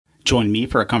Join me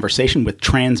for a conversation with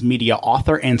Transmedia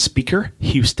author and speaker,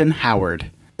 Houston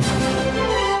Howard.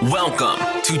 Welcome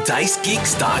to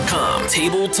DiceGeeks.com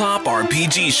Tabletop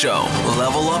RPG Show.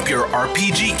 Level up your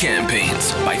RPG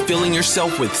campaigns by filling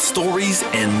yourself with stories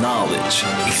and knowledge.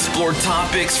 Explore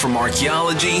topics from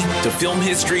archaeology to film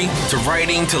history to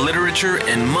writing to literature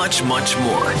and much, much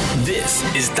more. This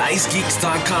is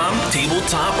DiceGeeks.com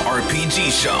Tabletop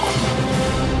RPG Show.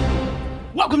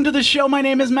 Welcome to the show. My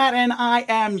name is Matt, and I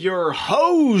am your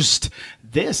host.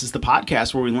 This is the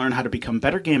podcast where we learn how to become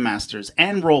better game masters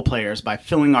and role players by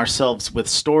filling ourselves with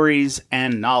stories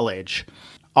and knowledge.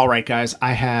 All right, guys,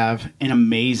 I have an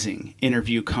amazing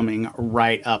interview coming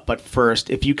right up. But first,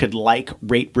 if you could like,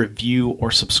 rate, review,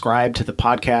 or subscribe to the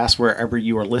podcast wherever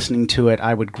you are listening to it,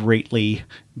 I would greatly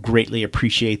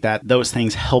appreciate that. Those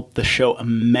things help the show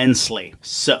immensely.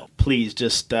 So please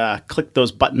just click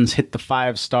those buttons, hit the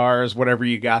 5 stars, whatever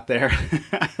you got there.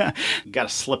 You got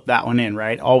to slip that one in,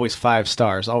 right? Always 5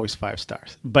 stars, always 5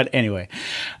 stars. But anyway,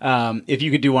 if you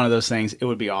could do one of those things, it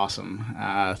would be awesome.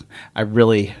 I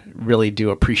really do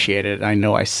appreciate it. I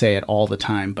know I say it all the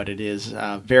time, but it is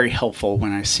very helpful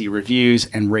when I see reviews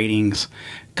and ratings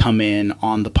come in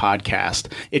on the podcast.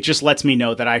 It just lets me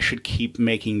know that I should keep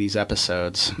making these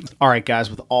episodes. All right, guys,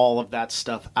 with all of that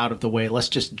stuff out of the way, let's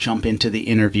just jump into the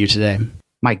interview today.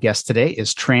 My guest today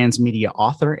is Transmedia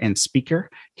author and speaker,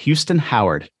 Houston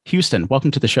Howard. Houston,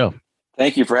 welcome to the show.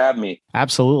 Thank you for having me.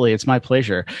 Absolutely. It's my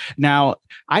pleasure. Now,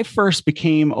 I first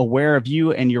became aware of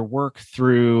you and your work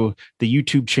through the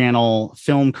YouTube channel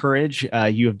Film Courage.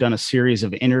 You have done a series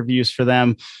of interviews for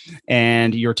them,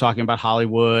 and you're talking about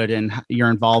Hollywood and your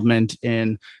involvement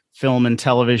in film and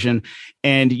television.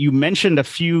 And you mentioned a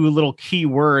few little key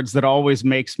words that always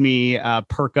makes me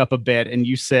perk up a bit. And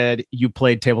you said you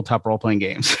played tabletop role-playing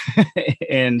games.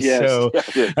 And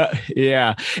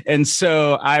yeah. And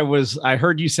so I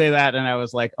heard you say that, and I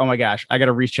was like, oh my gosh, I got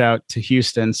to reach out to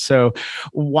Houston. So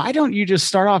why don't you just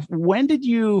start off? When did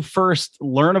you first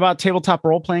learn about tabletop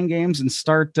role-playing games and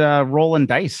start rolling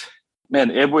dice? Man,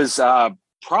 it was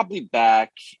probably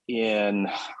back in,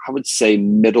 I would say,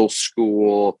 middle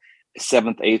school,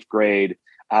 7th, 8th grade.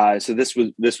 So this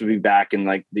would be back in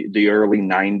like the early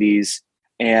 90s.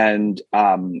 And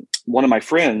one of my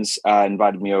friends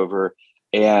invited me over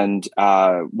and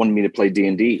wanted me to play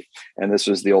D&D. And this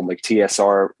was the old like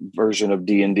TSR version of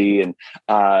D&D. And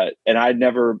I'd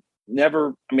never,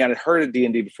 I mean, I'd heard of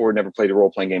D&D before, never played a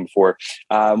role-playing game before.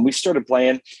 We started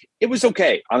playing. It was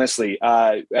okay, honestly.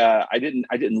 I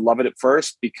didn't love it at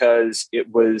first because it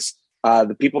was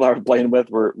the people that I was playing with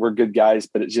were good guys,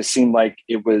 but it just seemed like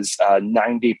it was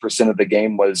 90% of the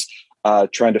game was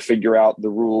trying to figure out the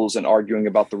rules and arguing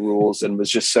about the rules, and it was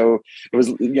just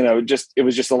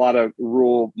a lot of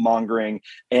rule mongering.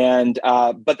 And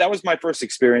but that was my first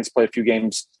experience. Played a few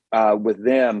games with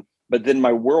them. But then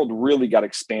my world really got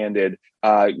expanded.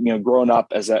 Growing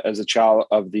up as a child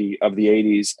of the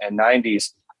 80s and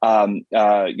 90s, I'm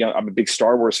a big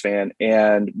Star Wars fan,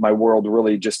 and my world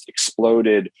really just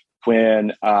exploded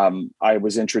when I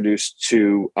was introduced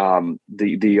to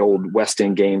the old West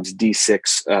End Games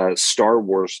D6 Star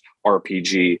Wars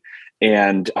RPG,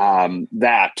 and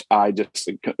that I just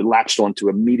latched onto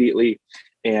immediately,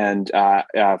 and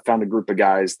found a group of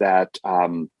guys that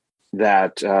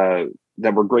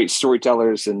were great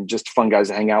storytellers and just fun guys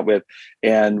to hang out with.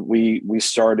 And we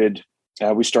started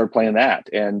playing that.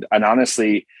 And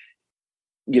honestly,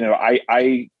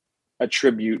 I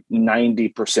attribute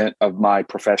 90% of my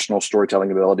professional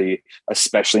storytelling ability,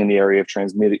 especially in the area of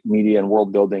transmedia and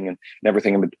world building and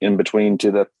everything in between,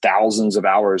 to the thousands of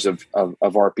hours of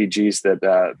RPGs that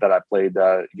I played,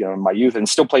 in my youth and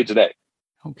still play today.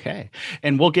 Okay.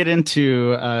 And we'll get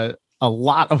into, a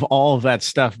lot of all of that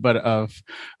stuff, but of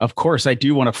course, I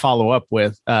do want to follow up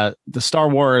with the Star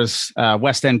Wars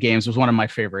West End Games was one of my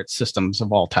favorite systems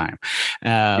of all time.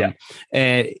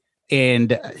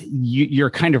 And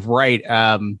you're kind of right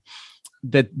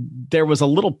that there was a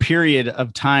little period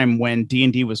of time when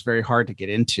D&D was very hard to get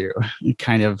into.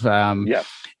 Kind of,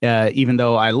 even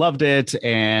though I loved it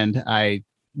and I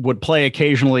would play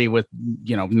occasionally with,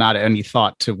 not any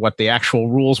thought to what the actual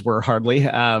rules were hardly,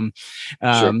 sure.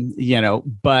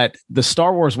 But the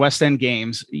Star Wars West End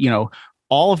Games,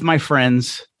 all of my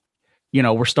friends,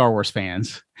 were Star Wars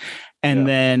fans. And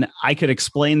then I could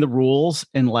explain the rules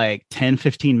in like 10,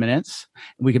 15 minutes.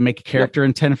 We could make a character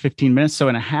in 10 or 15 minutes. So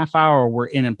in a half hour, we're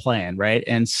in and playing, right?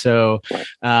 And so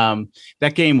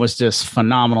that game was just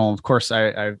phenomenal. Of course,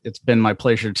 it's been my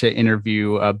pleasure to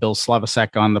interview Bill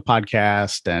Slavisek on the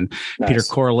podcast, and Peter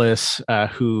Corliss,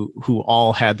 who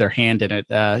all had their hand in it.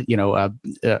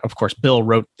 Of course, Bill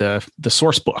wrote the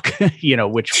source book,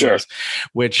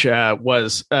 which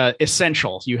was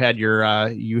essential. You had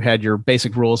your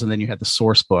basic rules, and then you had the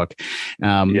source book,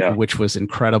 which was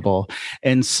incredible.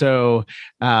 And so,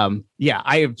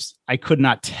 I could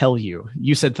not tell you.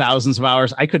 You said thousands of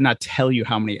hours. I could not tell you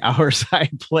how many hours I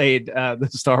played the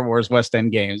Star Wars West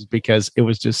End games, because it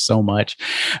was just so much.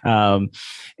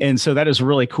 And so that is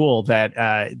really cool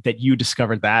that you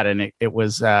discovered that, and it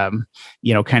was kind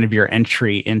of your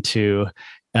entry into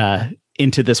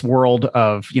this world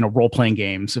of role-playing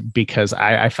games, because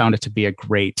I found it to be a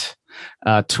great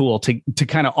tool to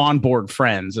kind of onboard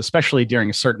friends, especially during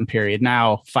a certain period.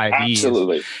 Now 5e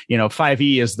absolutely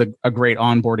 5e is a great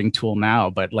onboarding tool now,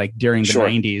 but like during the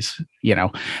 90s,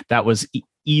 that was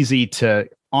easy to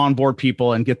onboard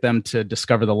people and get them to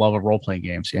discover the love of role-playing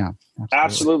games.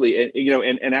 Absolutely.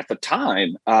 And at the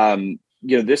time,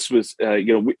 this was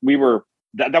we were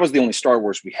that was the only Star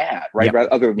Wars we had, right?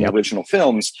 Other than the original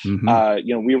films, we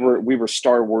were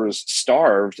Star Wars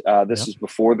starved. This is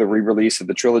before the re-release of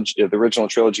the trilogy, the original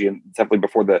trilogy, and definitely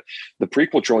before the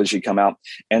prequel trilogy come out.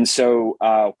 And so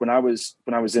when I was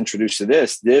introduced to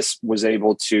this was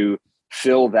able to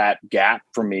fill that gap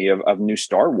for me of new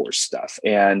Star Wars stuff.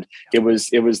 And it was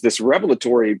this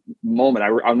revelatory moment.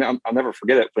 I'll never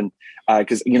forget it when,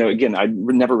 cause again, I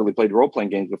never really played role-playing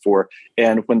games before.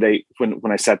 And when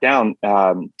I sat down,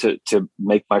 to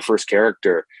make my first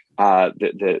character,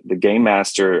 the game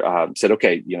master, said,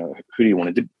 okay, who do you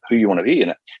want to be?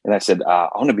 And I said, I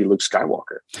want to be Luke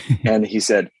Skywalker. And he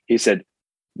said,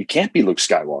 you can't be Luke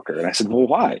Skywalker. And I said, well,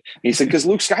 why? And he said, because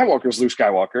Luke Skywalker is Luke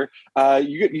Skywalker.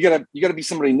 You gotta be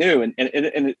somebody new.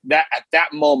 And that at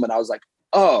that moment, I was like,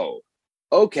 oh,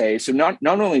 okay. So not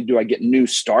only do I get new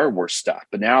Star Wars stuff,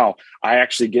 but now I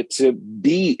actually get to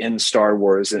be in Star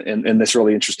Wars in this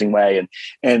really interesting way.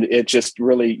 And it just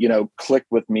really,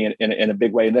 clicked with me in a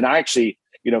big way. And then I actually,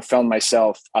 found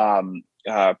myself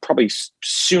probably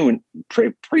soon,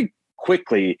 pretty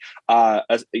quickly,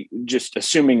 just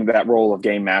assuming that role of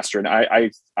game master. And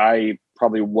I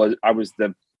was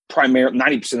the primary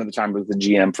 90% of the time was the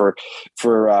GM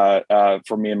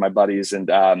for me and my buddies. And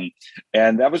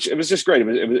it was just great.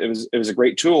 It was a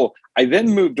great tool. I then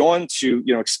moved on to,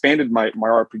 expanded my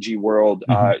RPG world,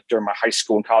 during my high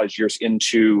school and college years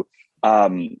into,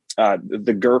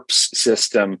 the GURPS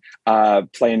system,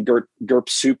 playing GURPS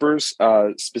Supers,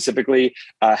 specifically,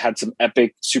 had some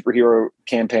epic superhero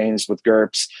campaigns with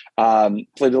GURPS,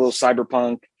 played a little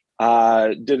Cyberpunk,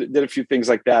 did a few things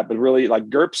like that, but really like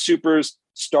GURPS Supers,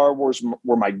 Star Wars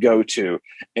were my go-to,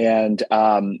 and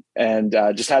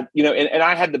just had, and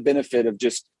I had the benefit of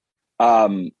just,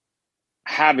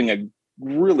 having a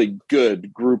really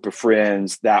good group of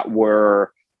friends that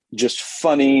were just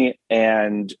funny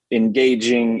and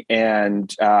engaging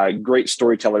and great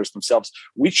storytellers themselves.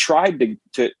 We tried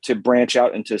to branch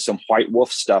out into some White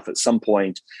Wolf stuff at some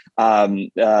point, and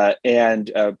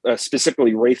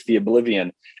specifically Wraith the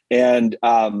Oblivion, and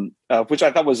which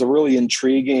I thought was a really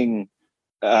intriguing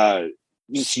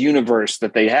just universe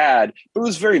that they had. But it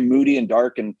was very moody and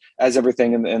dark, and as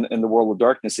everything in the world of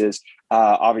darkness is,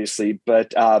 obviously.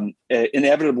 But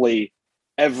inevitably,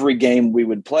 every game we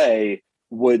would play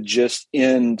would just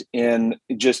end in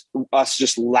just us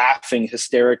just laughing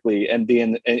hysterically and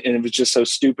it was just so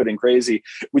stupid and crazy.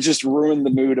 We just ruined the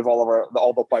mood of all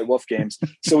the White Wolf games.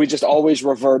 So we just always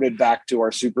reverted back to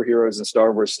our superheroes and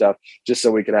Star Wars stuff just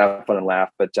so we could have fun and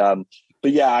laugh. But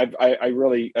yeah, I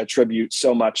really attribute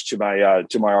so much to my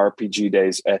RPG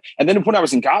days. And then when I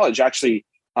was in college, actually,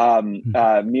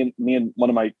 me and one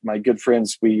of my good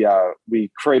friends, we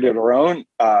created our own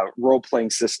role-playing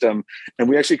system, and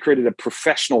we actually created a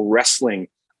professional wrestling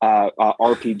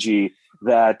RPG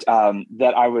that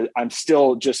I'm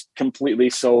still just completely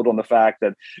sold on the fact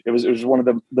that it was one of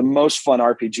the most fun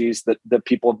RPGs that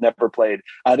people have never played.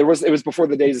 It was before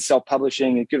the days of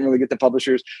self-publishing and couldn't really get the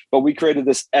publishers, but we created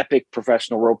this epic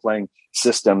professional role-playing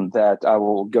system that I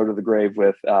will go to the grave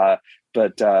with.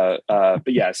 But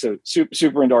yeah, so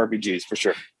super into RPGs for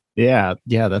sure. Yeah,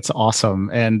 that's awesome.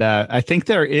 And I think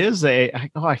there is I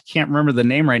can't remember the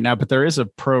name right now, but there is a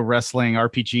pro wrestling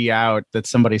RPG out that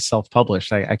somebody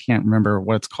self-published. I can't remember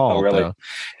what it's called. Oh, really? Though.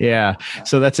 Yeah.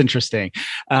 So that's interesting.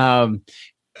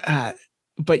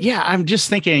 But yeah, I'm just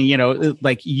thinking,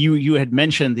 like you had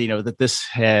mentioned, that this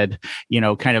had,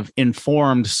 kind of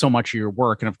informed so much of your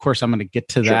work. And of course, I'm going to get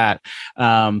to Sure. that.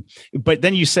 But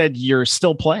then you said you're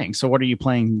still playing. So what are you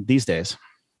playing these days?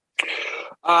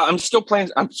 I'm still playing.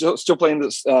 I'm still playing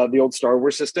this the old Star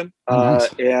Wars system, Oh,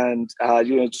 nice. and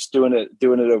just doing it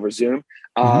over Zoom,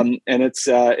 Mhm. and it's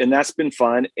and that's been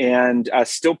fun. And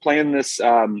still playing this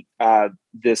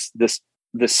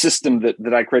this system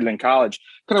that I created in college,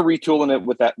 kind of retooling it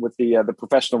with the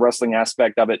professional wrestling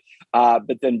aspect of it,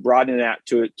 but then broadening it out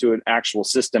to an actual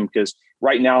system. Because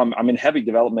right now I'm in heavy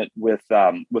development with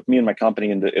me and my company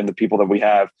and the people that we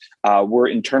have. We're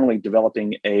internally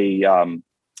developing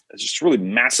it's just a really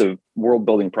massive world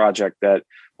building project that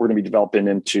we're going to be developing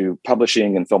into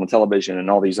publishing and film and television and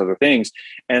all these other things.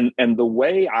 And the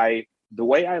way I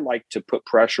like to put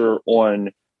pressure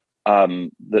on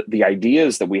the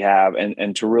ideas that we have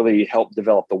and to really help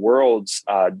develop the worlds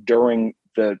during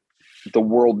the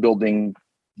world building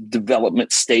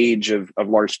development stage of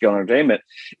large scale entertainment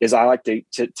is I like to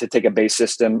take a base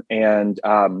system and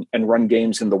run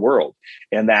games in the world,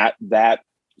 and that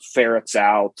ferrets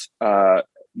out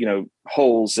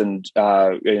holes and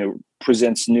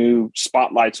presents new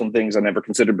spotlights on things I never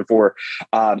considered before.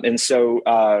 And so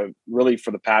really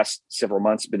for the past several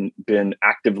months been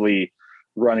actively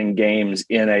running games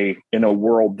in a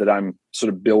world that I'm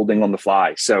sort of building on the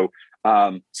fly. So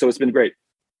it's been great.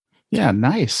 Yeah,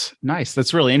 nice.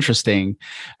 That's really interesting.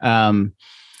 And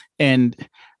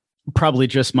probably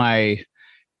just my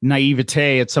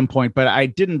naivete at some point, but I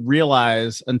didn't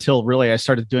realize until really I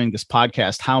started doing this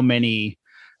podcast how many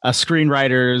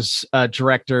screenwriters,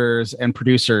 directors, and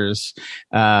producers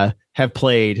have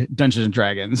played Dungeons and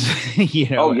Dragons.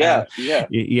 Oh yeah.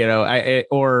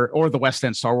 Or the West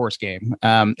End Star Wars game.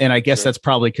 And I guess that's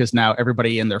probably because now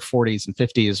everybody in their 40s and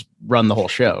 50s run the whole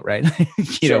show, right?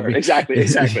 Exactly.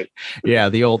 Yeah,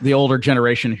 the older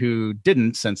generation who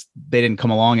didn't, since they didn't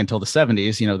come along until the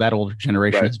 70s. That older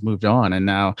generation has moved on, and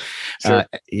now,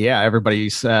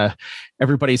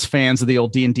 everybody's fans of the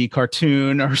old D&D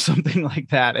cartoon or something like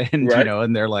that, and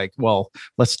and they're like, well,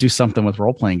 let's do something with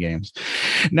role-playing games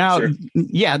now.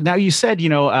 Now you said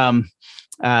you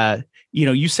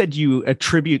said you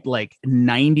attribute like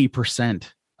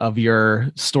 90% of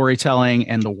your storytelling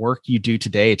and the work you do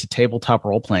today to tabletop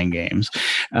role-playing games.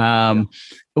 Why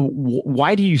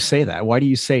do you say that? Why do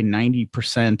you say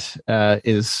 90%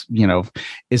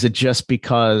 is it just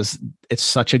because it's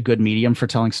such a good medium for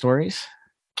telling stories?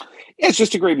 It's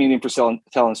just a great medium for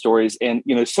telling stories. And,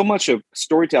 so much of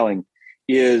storytelling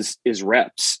is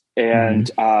reps. And,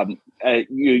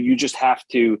 you just have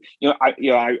to,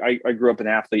 I grew up an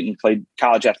athlete and played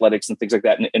college athletics and things like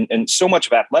that. And so much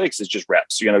of athletics is just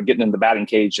reps, getting in the batting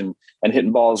cage and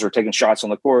hitting balls or taking shots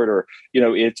on the court, or,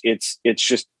 it's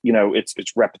just,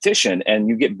 it's repetition, and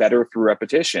you get better through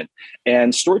repetition.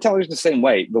 And storytelling is the same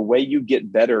way. The way you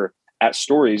get better at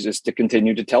stories is to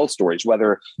continue to tell stories,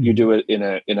 whether you do it in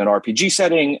an RPG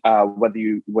setting, whether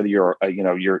you're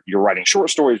writing short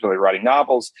stories, whether you're writing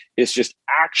novels. It's just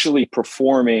actually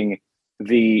performing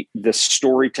the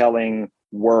storytelling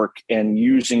work and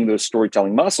using those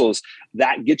storytelling muscles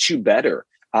that gets you better,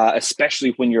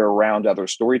 especially when you're around other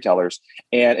storytellers.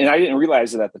 And I didn't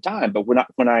realize it at the time, but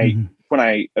when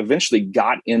I eventually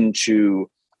got into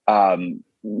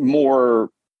more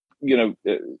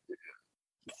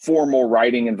formal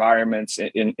writing environments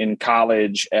in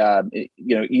college,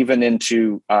 even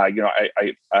into I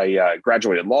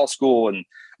graduated law school, and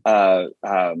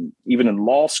even in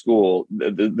law school,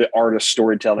 the art of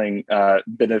storytelling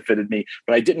benefited me.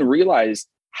 But I didn't realize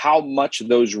how much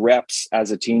those reps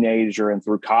as a teenager and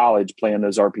through college playing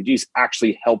those RPGs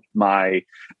actually helped my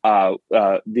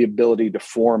the ability to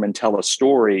form and tell a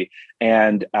story,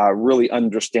 and really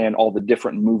understand all the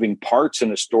different moving parts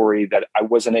in a story that I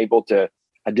wasn't able to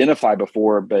identify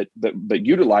before, but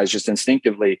utilize just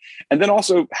instinctively. And then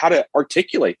also how to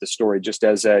articulate the story just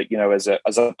as a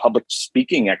public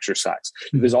speaking exercise.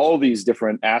 There's all these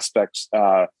different aspects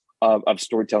of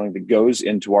storytelling that goes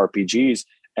into RPGs.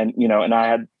 And, and I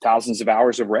had thousands of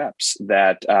hours of reps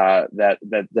that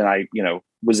then I,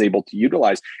 was able to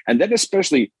utilize. And then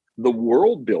especially the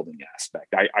world building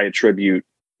aspect, I attribute,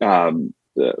 I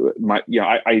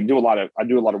do a lot of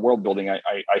world building. I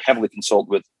heavily consult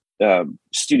with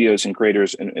studios and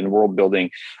creators and world building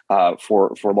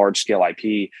for large scale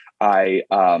IP. I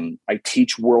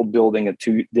teach world building at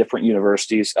 2 different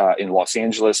universities in Los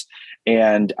Angeles,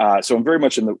 and so I'm very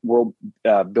much in the world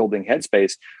building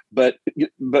headspace. But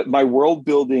my world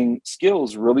building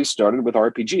skills really started with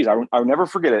RPGs. I'll never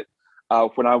forget it.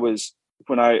 When I was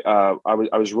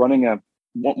running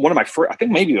one of my first, I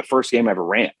think maybe the first game I ever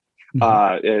ran.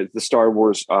 the Star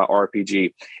Wars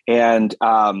RPG. And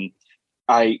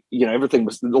everything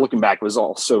was, looking back, was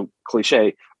all so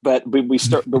cliche. But we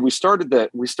started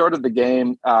the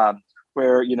game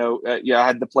where I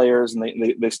had the players,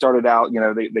 and they started out.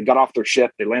 They got off their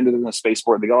ship, they landed in a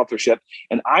spaceport, they got off their ship,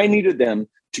 and I needed them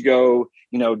to go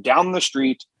down the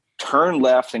street, turn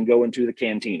left, and go into the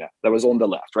cantina that was on the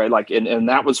left, right? Like, and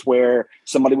that was where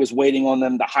somebody was waiting on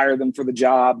them to hire them for the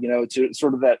job, to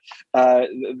sort of that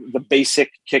the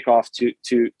basic kickoff to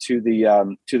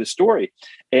the story.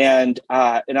 And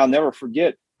I'll never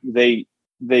forget, they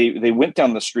went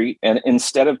down the street, and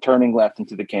instead of turning left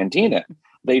into the cantina,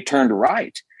 they turned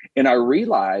right. And I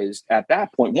realized at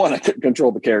that point, one, I couldn't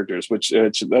control the characters, which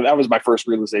that was my first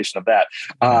realization of that.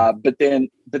 But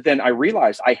then I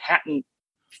realized I hadn't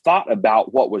thought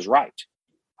about what was right.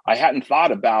 I hadn't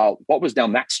thought about what was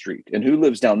down that street and who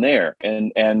lives down there,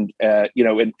 and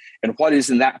what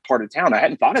is in that part of town. I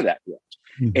hadn't thought of that yet.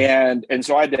 Mm-hmm. And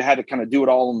so I had to kind of do it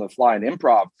all on the fly and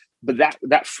improv. But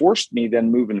that forced me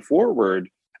then, moving forward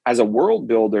as a world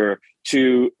builder,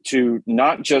 to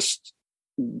not just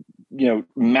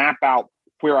map out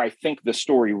where I think the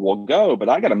story will go, but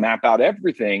I got to map out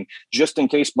everything just in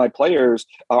case my players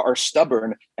are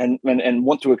stubborn and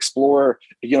want to explore,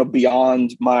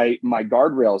 beyond my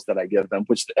guardrails that I give them,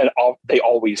 which they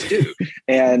always do.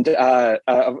 And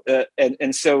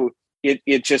so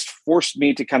it just forced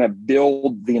me to kind of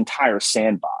build the entire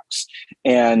sandbox.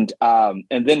 And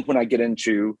then when I get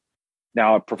into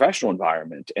now a professional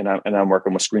environment, and I'm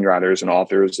working with screenwriters and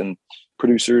authors and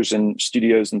producers and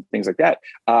studios and things like that,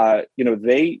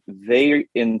 they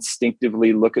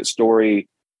instinctively look at story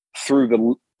through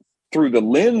the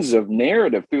lens of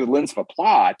narrative, through the lens of a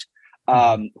plot,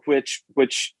 which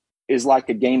is like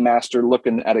a game master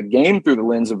looking at a game through the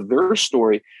lens of their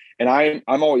story. And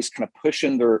I'm always kind of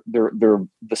pushing the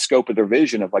scope of their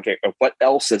vision of, like, what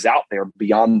else is out there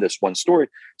beyond this one story,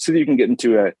 so that you can get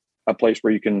into a place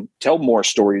where you can tell more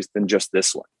stories than just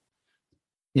this one.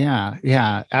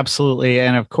 Yeah, absolutely.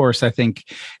 And of course, I think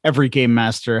every game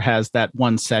master has that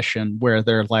one session where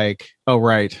they're like, oh,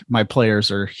 right, my players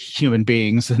are human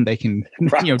beings and they can,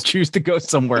 choose to go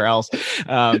somewhere else.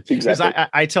 Exactly. Because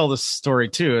I tell this story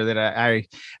too, that I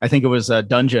think it was a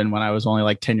dungeon when I was only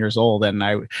like 10 years old, and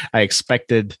I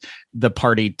expected the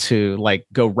party to like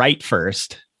go right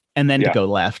first and then to go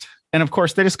left. And of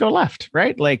course, they just go left,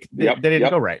 right? Like they didn't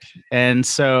go right. And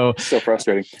so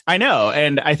frustrating. I know.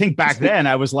 And I think back then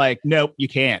I was like, nope, you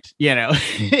can't,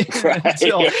 Right.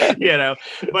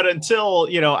 until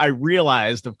I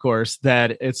realized, of course,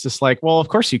 that it's just like, well, of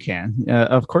course you can.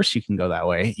 Of course you can go that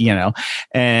way,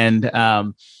 and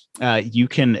you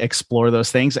can explore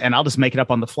those things, and I'll just make it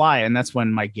up on the fly. And that's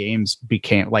when my games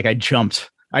became like, I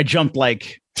jumped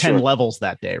like 10 levels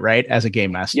that day, right? As a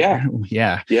game master.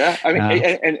 Yeah. I mean,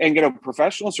 and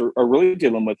professionals are really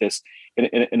dealing with this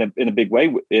in a big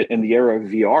way in the era of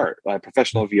VR,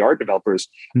 professional VR developers,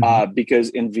 because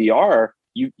in VR,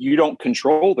 you don't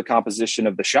control the composition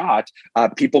of the shot.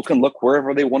 People can look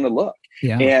wherever they want to look.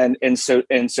 Yeah. And so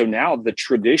now the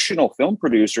traditional film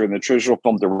producer and the traditional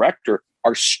film director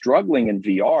are struggling in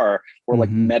VR, or like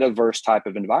metaverse type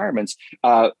of environments.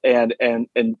 And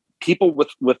people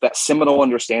with that seminal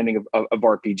understanding of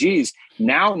RPGs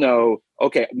now know,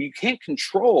 okay, you can't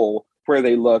control where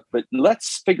they look, but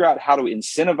let's figure out how to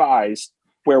incentivize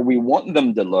where we want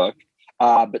them to look.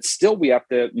 But still, we have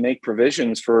to make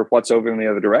provisions for what's over in the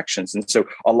other directions. And so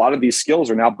a lot of these skills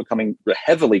are now becoming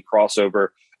heavily crossover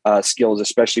skills,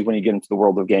 especially when you get into the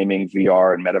world of gaming,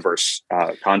 VR, and metaverse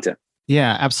content.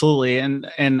 Yeah, absolutely.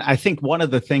 And I think one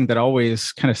of the things that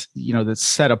always kind of, that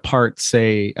set apart,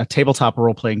 say, a tabletop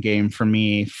role-playing game for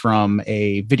me from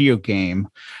a video game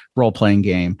role-playing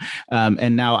game.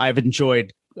 And now I've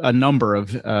enjoyed a number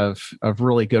of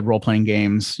really good role-playing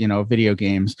games, video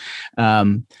games.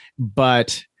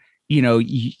 But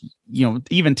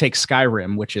even take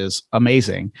Skyrim, which is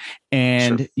amazing.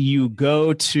 And you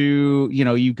go to,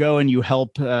 you go and you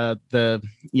help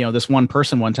this one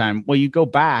person one time. Well, you go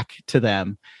back to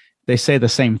them, they say the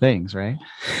same things, right?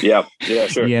 Yeah,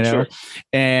 sure. Sure.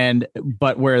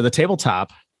 But where the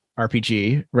tabletop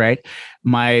RPG, right,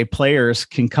 my players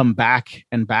can come back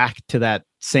to that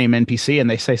same NPC and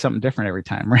they say something different every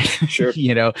time, right? Sure.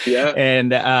 Yeah.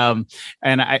 And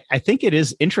I think it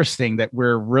is interesting that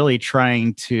we're really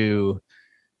trying to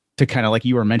kind of, like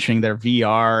you were mentioning their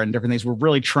VR and different things, we're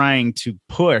really trying to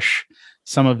push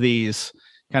some of these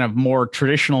kind of more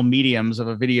traditional mediums of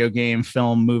a video game,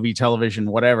 film, movie,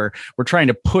 television, whatever. We're trying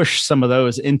to push some of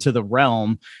those into the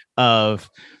realm of,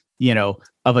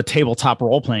 of a tabletop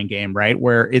role-playing game, right?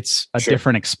 Where it's a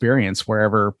different experience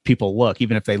wherever people look,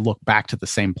 even if they look back to the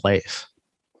same place.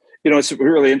 It's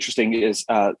really interesting is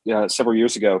several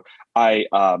years ago, I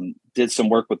did some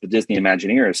work with the Disney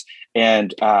Imagineers,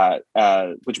 and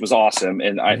which was awesome.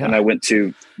 And I went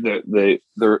to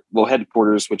their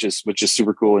headquarters, which is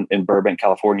super cool in Burbank,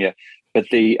 California. But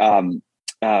the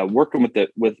working with the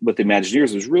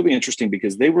Imagineers was really interesting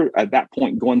because they were at that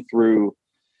point going through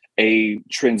a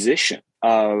transition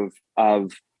of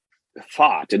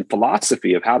thought and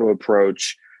philosophy of how to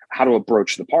approach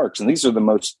the parks. And these are the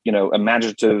most,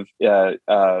 imaginative,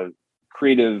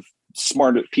 creative,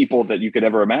 smart people that you could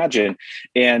ever imagine.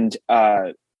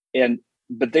 But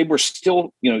they were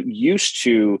still, used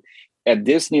to, at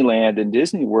Disneyland and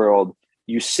Disney World,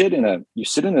 you sit in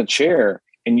a chair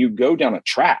and you go down a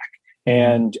track,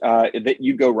 and that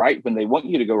you go right when they want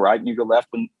you to go right, and you go left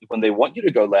when they want you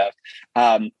to go left.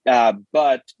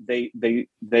 But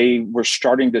they were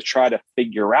starting to try to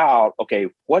figure out, okay,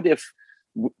 what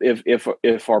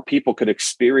if our people could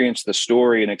experience the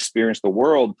story and experience the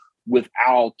world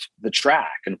without the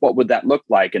track, and what would that look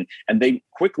like? And they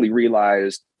quickly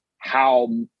realized how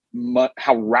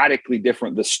radically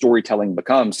different the storytelling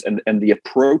becomes, and the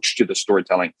approach to the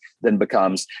storytelling then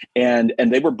becomes. And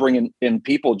they were bringing in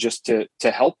people just to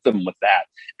help them with that.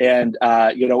 And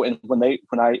and when me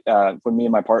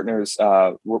and my partners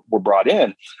were brought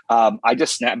in, I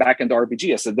just snapped back into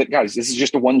RPG. I said, guys, this is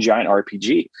just a one giant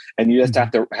RPG, and you just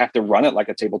have to run it like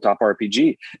a tabletop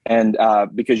RPG. And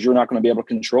because you're not going to be able to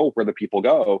control where the people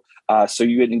go, so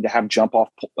you need to have jump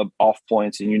off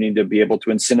points, and you need to be able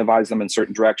to incentivize them in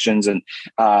certain directions. And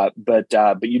but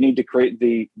you need to create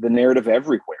the narrative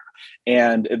everywhere.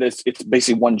 And it's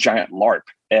basically one giant LARP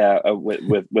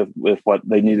with what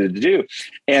they needed to do.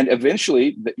 And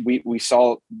eventually we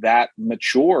saw that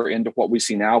mature into what we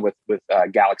see now with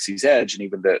Galaxy's Edge and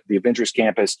even the Avengers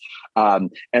Campus.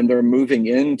 And they're moving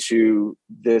into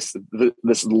this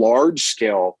large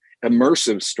scale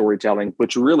immersive storytelling,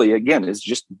 which really, again, is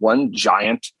just one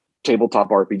giant tabletop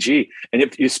RPG.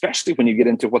 And especially when you get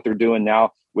into what they're doing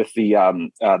now with the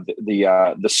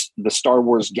Star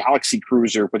Wars Galaxy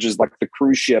Cruiser, which is like the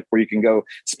cruise ship where you can go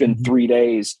spend 3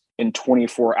 days in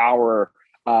 24-hour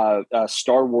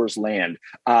Star Wars land,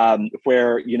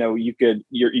 where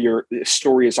your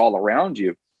story is all around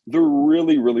you. They're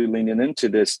really, really leaning into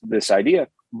this idea,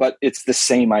 but it's the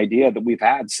same idea that we've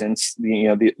had since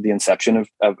the inception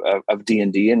of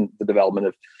D&D and the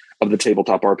development of the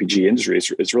tabletop RPG industry.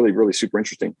 It's really, really super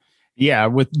interesting. Yeah,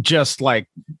 with just like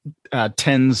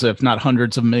tens, if not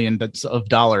hundreds of millions of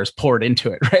dollars poured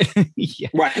into it, right? Yeah.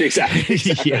 Right, exactly.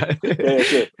 Yeah,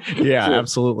 sure.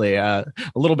 Absolutely. A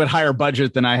little bit higher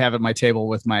budget than I have at my table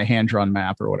with my hand-drawn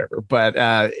map or whatever. But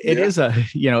it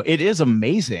is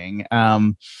amazing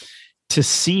to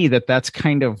see that that's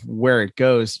kind of where it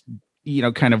goes.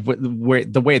 Kind of where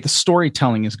the way the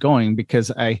storytelling is going,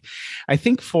 because I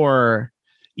think for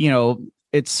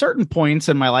at certain points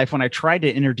in my life when I tried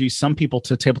to introduce some people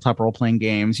to tabletop role-playing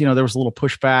games, there was a little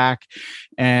pushback,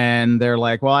 and they're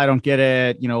like, well, I don't get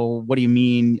it. What do you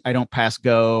mean I don't pass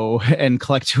go and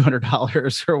collect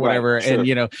 $200 or whatever? Right, sure.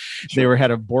 And, they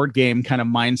had a board game kind of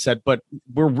mindset, but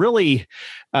we're really,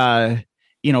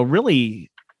 really,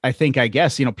 I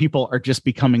guess, people are just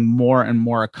becoming more and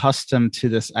more accustomed to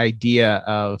this idea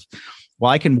of,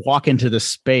 well, I can walk into this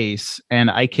space and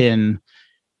I can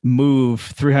move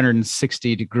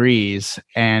 360 degrees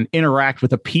and interact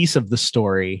with a piece of the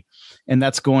story. And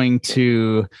that's going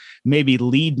to maybe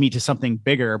lead me to something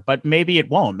bigger, but maybe it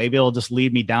won't. Maybe it'll just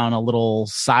lead me down a little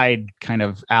side kind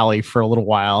of alley for a little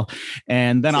while.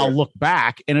 And then I'll look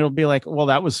back and it'll be like, well,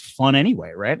 that was fun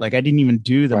anyway, right? Like I didn't even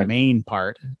do the main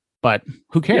part, but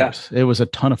who cares? Yeah. It was a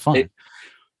ton of fun.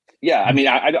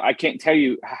 I can't tell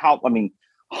you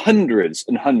hundreds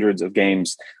and hundreds of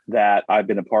games that I've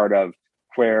been a part of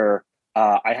where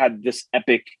I had this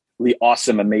epically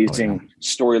awesome, amazing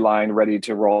storyline ready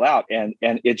to roll out, and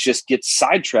it just gets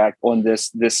sidetracked on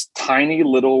this tiny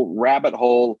little rabbit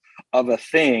hole of a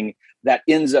thing that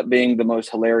ends up being the most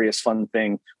hilarious, fun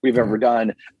thing we've ever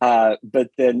done. But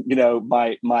then,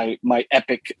 my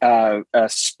epic,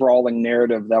 sprawling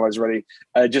narrative that was ready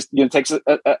takes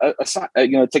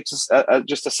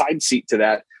just a side seat to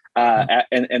that.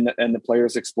 And the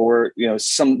players explore,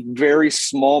 some very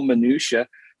small minutia,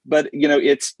 but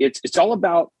it's all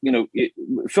about,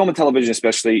 film and television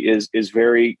especially is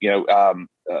very,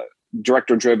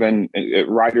 director driven,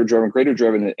 writer driven, creator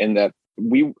driven, in that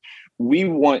we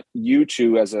want you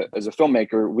to, as a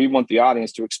filmmaker, we want the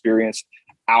audience to experience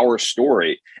our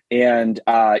story. And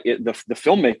the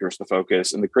filmmaker's the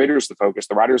focus, and the creator's the focus,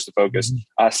 the writer's the focus.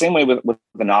 Same way with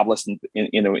the novelist, and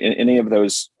in any of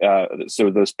those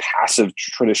those passive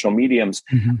traditional mediums.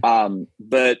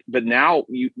 But now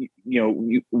you're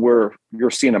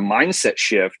seeing a mindset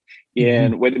shift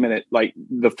in, wait a minute, like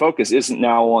the focus isn't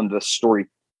now on the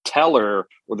storyteller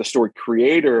or the story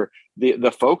creator.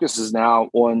 The focus is now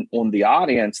on the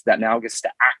audience that now gets to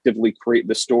actively create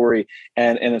the story,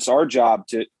 and it's our job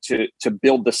to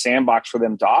build the sandbox for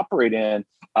them to operate in.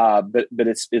 But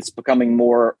it's becoming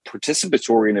more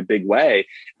participatory in a big way,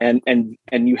 and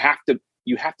you have to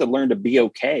learn to be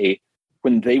okay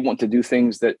when they want to do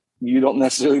things that you don't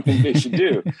necessarily think they should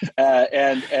do,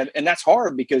 and that's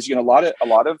hard because a lot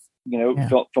of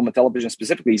film and television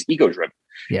specifically is ego driven,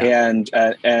 and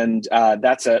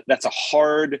that's a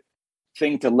hard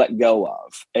thing to let go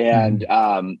of, and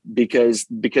because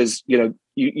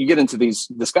you get into these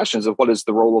discussions of what is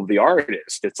the role of the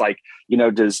artist. It's like,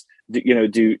 does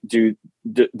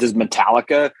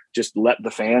Metallica just let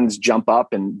the fans jump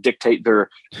up and dictate their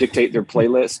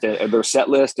playlist, their set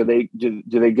list? Do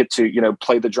they get to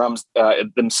play the drums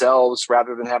themselves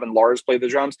rather than having Lars play the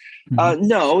drums?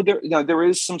 No, there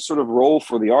is some sort of role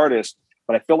for the artist,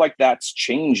 but I feel like that's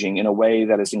changing in a way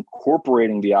that is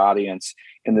incorporating the audience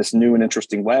in this new and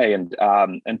interesting way. And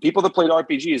people that played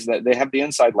RPGs, that they have the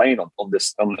inside lane on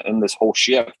this whole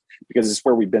shift, because it's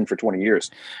where we've been for 20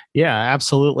 years. Yeah,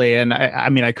 absolutely. And I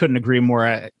mean, I couldn't agree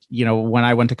more. When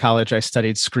I went to college, I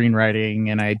studied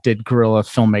screenwriting and I did guerrilla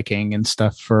filmmaking and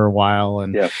stuff for a while.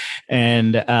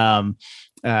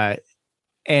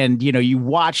 And you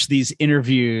watch these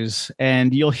interviews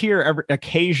and you'll hear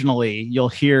occasionally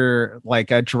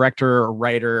like a director or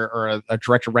writer or a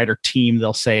director writer team.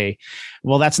 They'll say,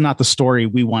 well, that's not the story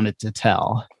we wanted to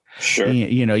tell. Sure.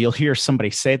 You'll hear somebody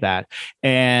say that,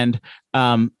 and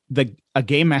a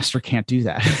game master can't do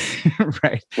that.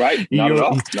 Right. Not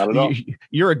at all.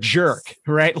 You're a jerk,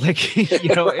 right? Like,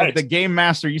 right. The game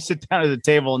master, you sit down at the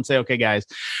table and say, okay, guys,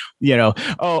 you're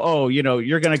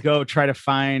going to go try to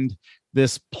find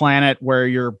this planet where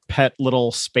your pet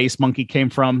little space monkey came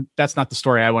from. That's not the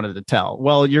story I wanted to tell.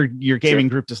 Well, your gaming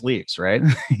group just leaves, right?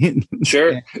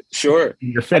 Sure.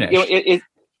 You're finished.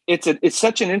 It's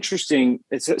such an interesting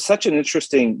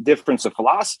difference of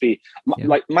philosophy.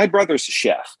 Like, my brother's a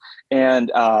chef,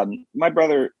 and my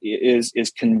brother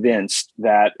is convinced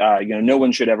that no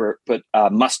one should ever put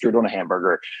mustard on a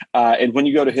hamburger. And when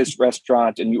you go to his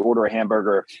restaurant and you order a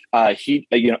hamburger, he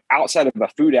outside of a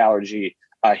food allergy,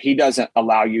 he doesn't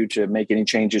allow you to make any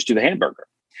changes to the hamburger.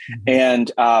 And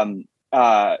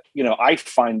I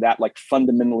find that like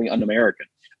fundamentally un-American.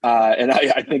 And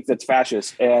I think that's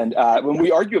fascist. And when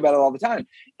we argue about it all the time,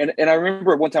 and I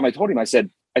remember one time I told him, I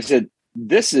said,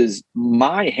 this is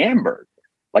my hamburger.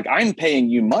 Like, I'm paying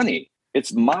you money.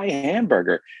 It's my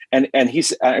hamburger. And he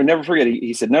said, I'll never forget.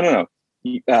 He said, no.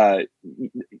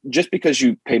 Just because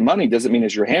you pay money doesn't mean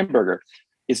it's your hamburger.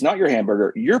 It's not your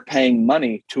hamburger. You're paying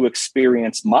money to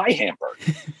experience my hamburger.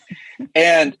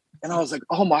 And I was like,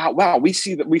 oh my, wow, we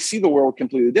see the world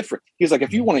completely different. He's like,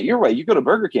 if you want it your way, you go to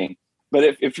Burger King.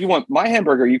 But if you want my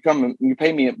hamburger, you come and you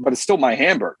pay me, but it's still my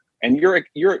hamburger. And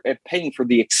you're paying for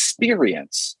the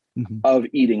experience of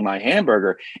eating my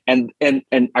hamburger. And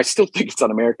I still think it's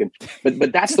un-American,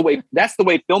 but that's the way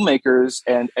filmmakers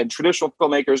and traditional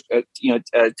filmmakers,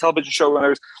 television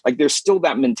showrunners, like, there's still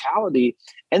that mentality.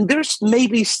 And there's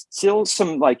maybe still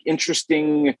some like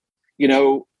interesting,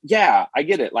 I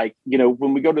get it. Like,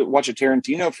 when we go to watch a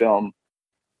Tarantino film,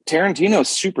 Tarantino's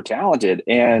super talented,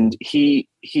 and he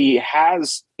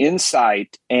has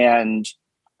insight and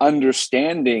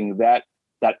understanding that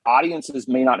audiences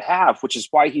may not have, which is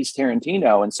why he's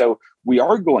Tarantino. And so we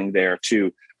are going there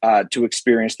to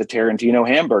experience the Tarantino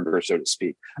hamburger, so to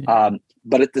speak.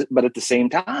 But at the same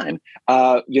time,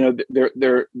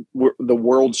 the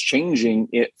world's changing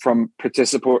it from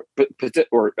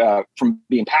from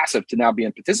being passive to now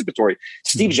being participatory.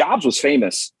 Steve Jobs was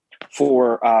famous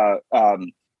for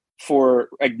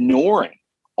ignoring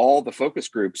all the focus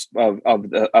groups of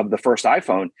the first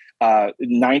iPhone.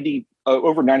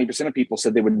 Over 90% of people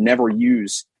said they would never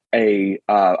use a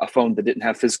phone that didn't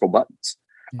have physical buttons.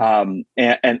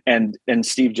 And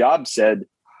Steve Jobs said,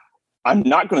 I'm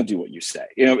not going to do what you say.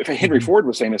 If Henry Ford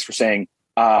was famous for saying,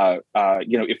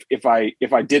 if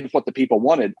I did what the people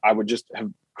wanted, I would just have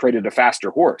created a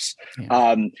faster horse.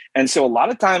 And so a lot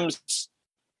of times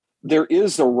there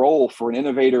is a role for an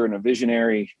innovator and a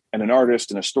visionary and an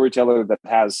artist and a storyteller that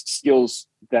has skills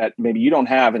that maybe you don't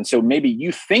have. And so maybe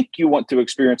you think you want to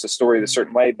experience a story a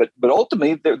certain way, but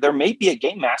ultimately there may be a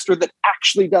game master that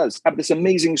actually does have this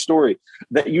amazing story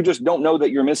that you just don't know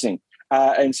that you're missing.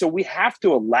 And so we have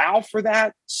to allow for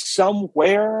that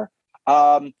somewhere.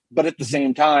 But at the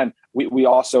same time, we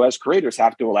also, as creators,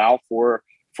 have to allow for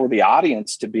the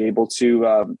audience to be able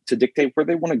to dictate where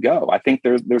they want to go. I think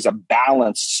there's a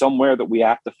balance somewhere that we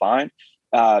have to find,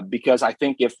 because I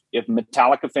think if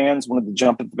Metallica fans wanted to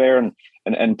jump up there and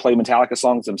play Metallica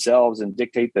songs themselves and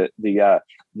dictate the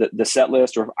set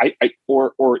list, or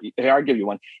I'll give you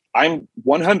one. I'm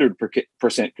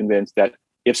 100% convinced that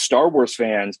if Star Wars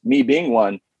fans, me being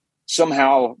one,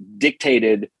 somehow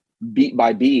dictated beat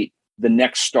by beat the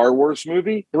next Star Wars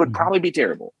movie, it would probably be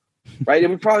terrible. Right.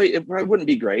 It probably wouldn't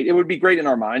be great. It would be great in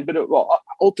our mind, but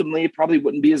ultimately it probably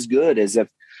wouldn't be as good as if,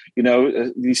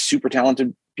 these super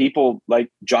talented people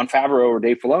like Jon Favreau or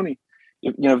Dave Filoni,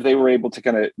 if they were able to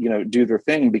kind of, do their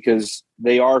thing, because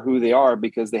they are who they are,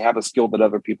 because they have a skill that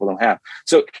other people don't have.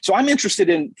 So I'm interested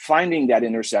in finding that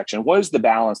intersection. What is the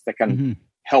balance that can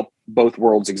help both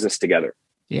worlds exist together?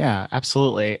 Yeah,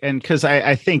 absolutely. And because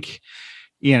I think,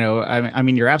 I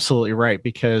mean, you're absolutely right,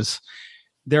 because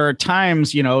there are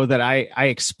times, that I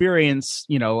experience,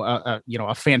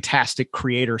 a fantastic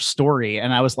creator story.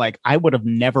 And I was like, I would have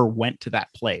never went to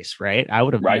that place. Right. I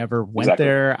would have never went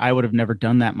there. I would have never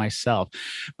done that myself.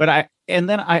 And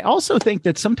then I also think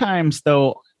that sometimes,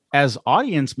 though, as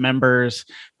audience members,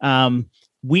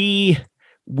 we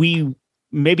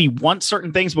maybe want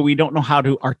certain things, but we don't know how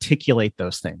to articulate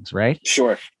those things. Right.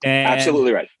 Sure. And,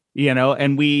 absolutely right. And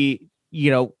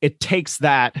it takes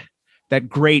that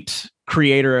great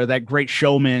creator or that great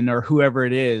showman or whoever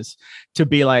it is to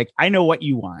be like, I know what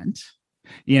you want,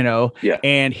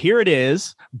 and here it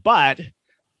is. But,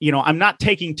 I'm not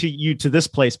taking you to this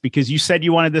place because you said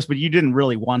you wanted this, but you didn't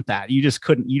really want that. You just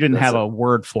couldn't, you didn't have a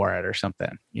word for it or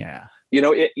something. Yeah.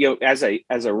 As a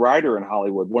writer in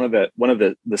Hollywood, one of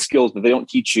the skills that they don't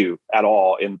teach you at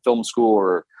all in film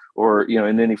school or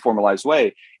in any formalized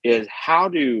way is how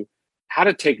to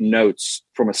take notes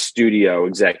from a studio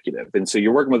executive. And so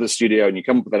you're working with a studio and you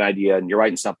come up with an idea and you're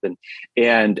writing something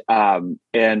and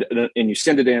you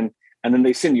send it in, and then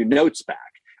they send you notes back.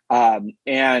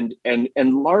 And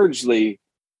largely,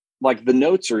 like, the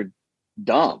notes are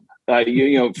dumb. For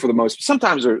the most,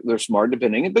 sometimes they're smart,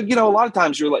 depending, but a lot of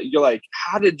times you're like,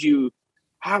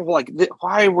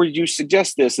 why would you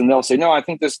suggest this? And they'll say, no, I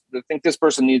think this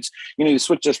person you need to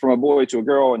switch this from a boy to a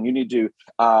girl, and you need to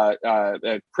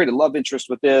create a love interest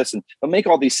with this, and they'll make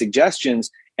all these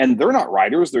suggestions, and they're not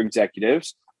writers, they're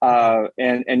executives.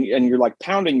 And you're like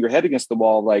pounding your head against the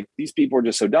wall, like, these people are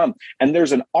just so dumb. And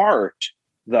there's an art,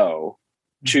 though,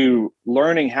 to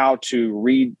learning how to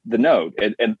read the note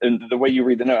and the way you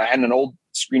read the note. I had an old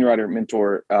screenwriter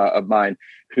mentor of mine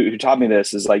who taught me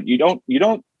this, is like, you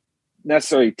don't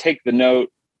necessarily take the note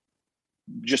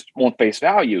just on face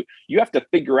value. You have to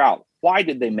figure out, why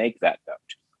did they make that note?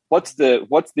 What's the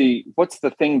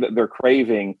thing that they're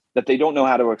craving that they don't know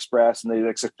how to express, and they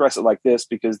express it like this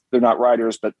because they're not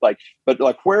writers, but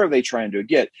where are they trying to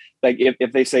get? Like,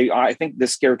 if they say, I think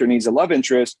this character needs a love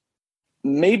interest,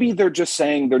 maybe they're just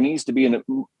saying there needs to be a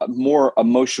more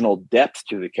emotional depth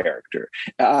to the character,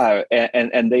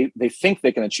 and they think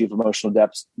they can achieve emotional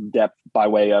depth by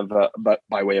way of a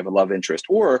love interest,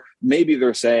 or maybe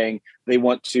they're saying they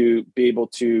want to be able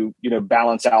to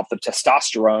balance out the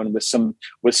testosterone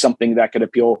with something that could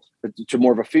appeal to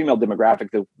more of a female demographic,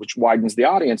 which widens the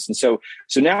audience. And so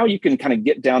now you can kind of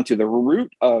get down to the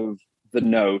root of the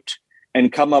note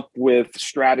and come up with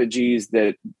strategies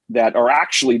that are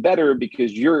actually better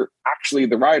because you're actually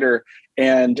the writer,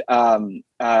 and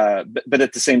but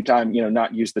at the same time,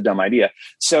 not use the dumb idea.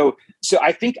 So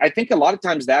I think a lot of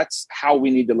times that's how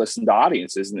we need to listen to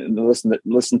audiences and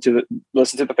listen to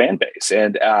the fan base.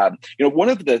 And one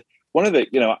of the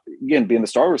again, being the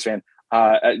Star Wars fan,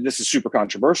 this is super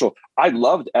controversial. I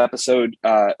loved episode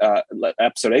 8,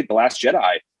 The Last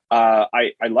Jedi.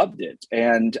 I loved it.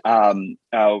 And,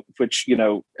 which,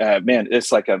 man, it's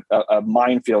like a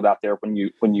minefield out there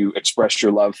when you express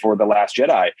your love for The Last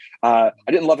Jedi. I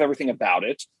didn't love everything about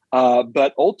it.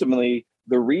 But ultimately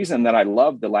the reason that I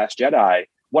loved The Last Jedi,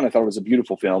 one, I thought it was a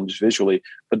beautiful film just visually,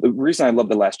 but the reason I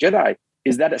loved The Last Jedi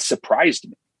is that it surprised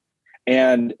me.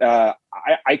 And, I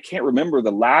can't remember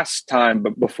the last time,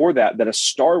 but before that a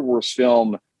Star Wars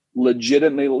film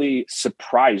legitimately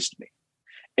surprised me.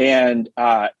 And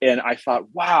I thought,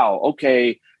 wow,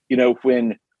 okay,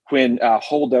 when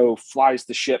Holdo flies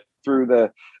the ship through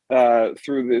the other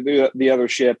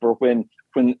ship, or when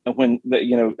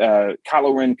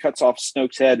Kylo Ren cuts off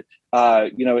Snoke's head,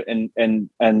 and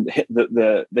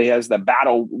they has the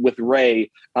battle with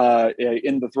Rey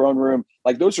in the throne room.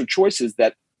 Like, those are choices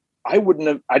that I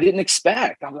didn't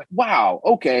expect. I'm like, wow,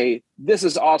 okay, this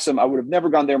is awesome. I would have never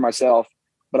gone there myself.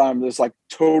 but I'm just like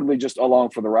totally just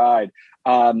along for the ride.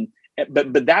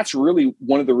 But that's really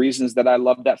one of the reasons that I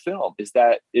love that film is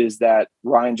that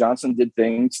Rian Johnson did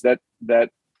things that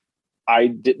I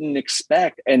didn't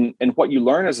expect. And what you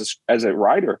learn as a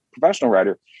writer, professional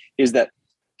writer, is that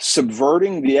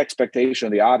subverting the expectation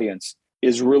of the audience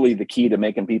is really the key to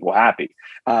making people happy,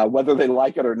 whether they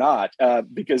like it or not,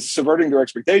 because subverting their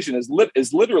expectation is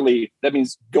literally, that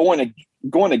means going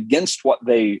against what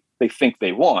they think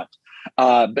they want,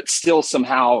 but still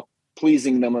somehow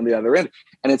pleasing them on the other end.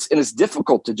 And it's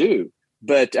difficult to do,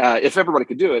 but if everybody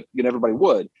could do it, everybody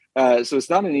would. So it's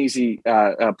not an easy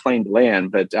plane to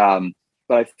land, but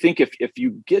I think if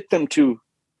you get them to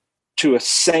a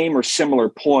same or similar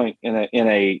point in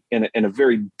a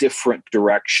very different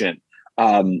direction,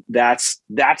 that's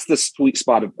the sweet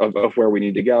spot of where we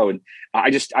need to go. And I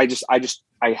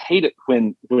hate it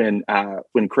when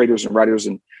creators and writers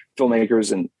and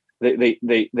filmmakers and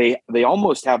they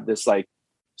almost have this like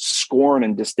scorn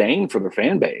and disdain for their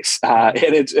fan base, and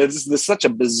it's such a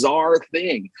bizarre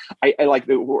thing. I like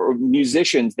the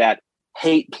musicians that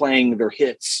hate playing their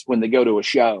hits when they go to a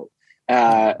show. They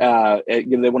want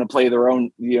to play their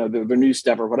own, their new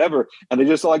stuff or whatever, and they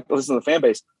just like to listen to the fan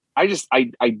base. I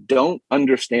don't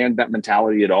understand that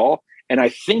mentality at all, and I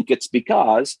think it's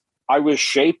because I was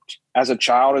shaped as a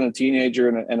child and a teenager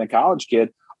and a college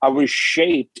kid. I was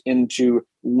shaped into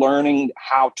learning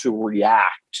how to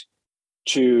react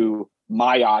to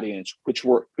my audience,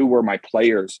 who were my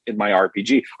players in my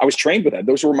RPG. I was trained with that;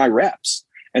 those were my reps,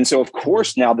 and so of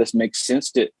course now this makes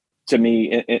sense to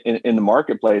me in the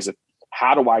marketplace of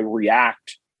how do I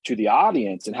react to the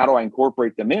audience and how do I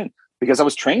incorporate them in, because I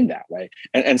was trained that way.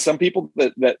 And some people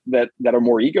that are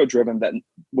more ego driven that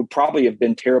would probably have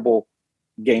been terrible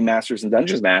game masters and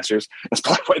dungeons masters. That's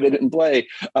probably why they didn't play,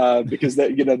 because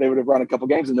they would have run a couple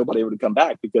games and nobody would have come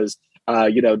back, because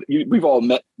we've all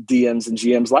met DMs and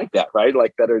GMs like that, right?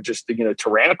 Like that are just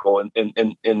tyrannical in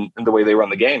the way they run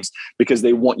the games, because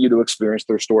they want you to experience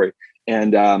their story,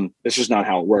 and it's just not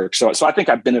how it works. So I think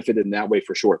I benefited in that way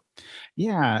for sure.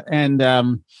 Yeah, and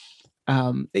a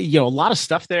lot of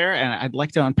stuff there, and I'd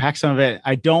like to unpack some of it.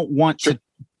 I don't want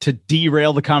to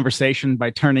derail the conversation by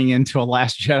turning into a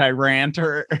Last Jedi rant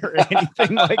or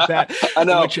anything like that. I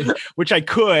know, which I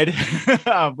could,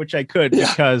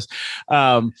 because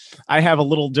I have a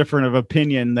little different of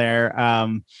opinion there.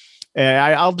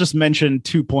 I'll just mention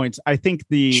 2 points. I think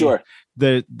the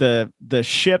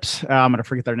ships, I'm going to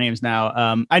forget their names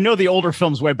now. I know the older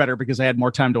films way better because I had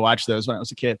more time to watch those when I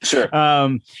was a kid. Sure.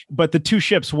 But the two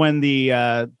ships, when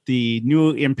the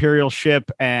new Imperial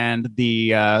ship and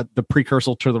the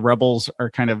precursor to the Rebels are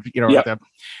kind of, the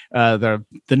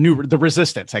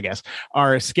Resistance, I guess,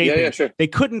 are escaping. Yeah, sure. They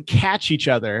couldn't catch each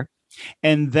other.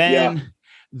 And then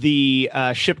the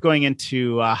ship going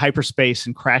into hyperspace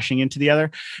and crashing into the other.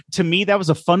 To me, that was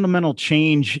a fundamental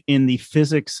change in the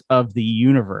physics of the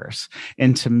universe.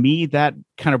 And to me, that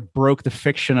kind of broke the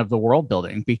fiction of the world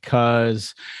building,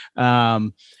 because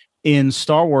in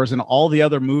Star Wars and all the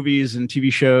other movies and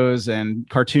TV shows and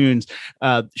cartoons,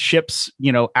 ships,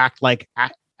 act like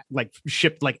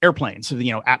airplanes,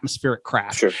 atmospheric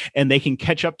craft. Sure. And they can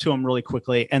catch up to them really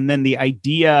quickly. And then the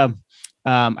idea,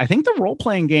 I think the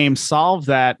role-playing game solved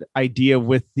that idea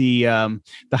with the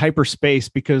hyperspace,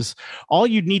 because all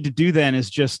you'd need to do then is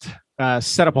just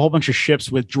set up a whole bunch of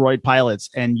ships with droid pilots,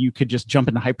 and you could just jump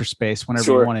into hyperspace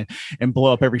whenever you wanted and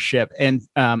blow up every ship. And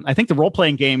I think the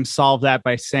role-playing game solved that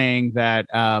by saying that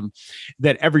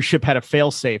that every ship had a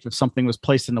fail-safe. If something was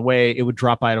placed in the way, it would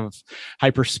drop out of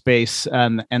hyperspace,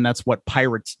 and that's what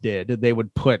pirates did. They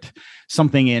would put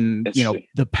something in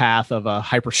the path of a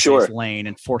hyperspace lane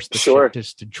and force the ship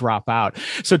just to drop out.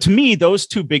 So to me, those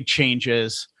two big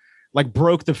changes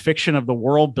broke the fiction of the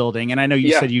world building. And I know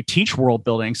you said you teach world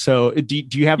building. So do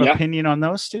you have an opinion on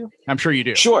those two? I'm sure you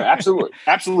do. Sure. Absolutely.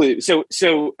 Absolutely. So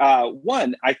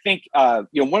one, I think,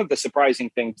 one of the surprising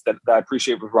things that I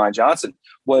appreciate with Rian Johnson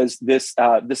was this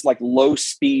low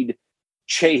speed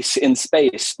chase in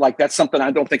space. Like that's something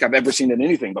I don't think I've ever seen in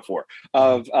anything before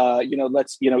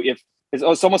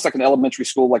it's almost like an elementary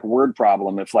school, word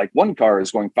problem. If one car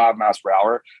is going 5 miles per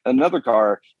hour, and another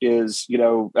car is,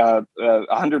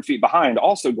 100 feet behind,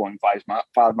 also going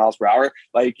 5 miles per hour,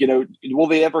 will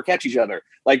they ever catch each other?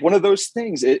 One of those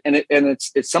things.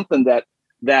 It's something that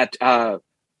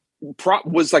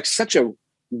was such a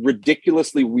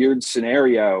ridiculously weird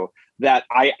scenario that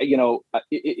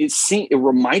it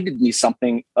reminded me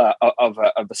something of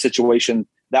a situation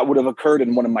that would have occurred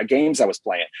in one of my games I was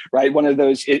playing, right? One of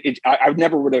those, I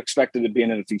never would have expected it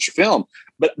being in a feature film,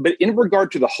 but in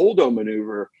regard to the Holdo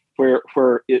maneuver, where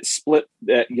it split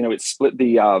the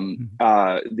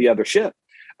other ship,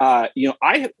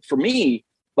 for me,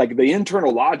 like the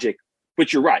internal logic,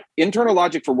 which you're right, internal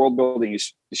logic for world building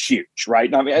is huge,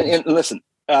 right? I mean, and listen,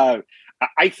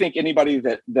 I think anybody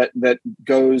that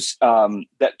goes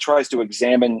that tries to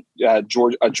examine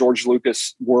George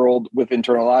Lucas world with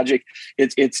internal logic,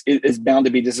 it's bound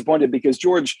to be disappointed, because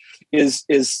George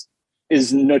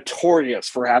is notorious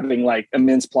for having like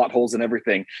immense plot holes and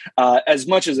everything. As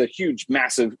much as a huge,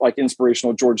 massive, like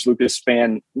inspirational George Lucas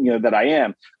fan, that I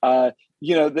am,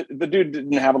 the dude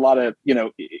didn't have a lot of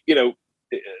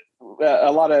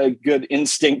a lot of good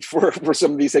instinct for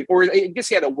some of these things, or I guess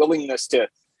he had a willingness to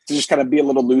just kind of be a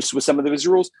little loose with some of his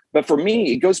rules. But for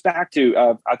me, it goes back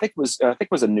to I think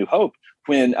it was A New Hope,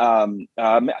 when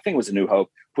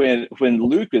when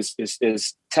Luke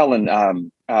is telling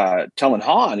Han,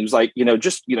 he was like,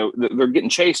 they're getting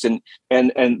chased and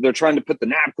they're trying to put the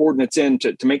nav coordinates in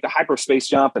to make the hyperspace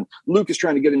jump, and Luke is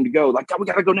trying to get him to go, like, we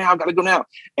gotta go now,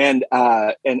 and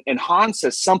Han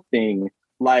says something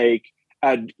like,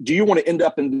 do you want to end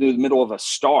up in the middle of a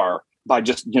star by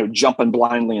just jumping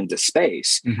blindly into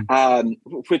space?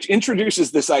 Which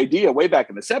introduces this idea way back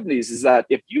in the 70s, is that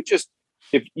if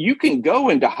you can go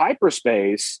into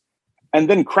hyperspace and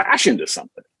then crash into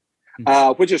something,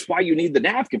 which is why you need the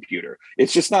nav computer.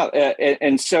 It's just not,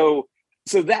 and so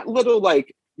that little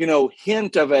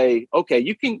hint of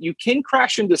you can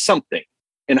crash into something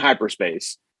in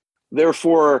hyperspace.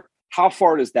 Therefore, how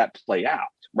far does that play out?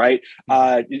 Right?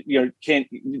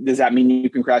 Does that mean you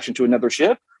can crash into another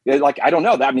ship? Like, I don't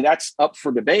know. I mean, that's up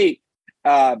for debate.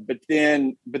 But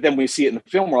then we see it in the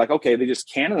film. We're like, okay, they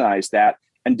just canonized that.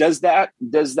 And does that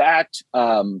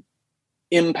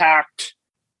impact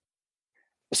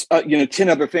 10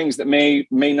 other things that may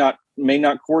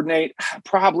not coordinate?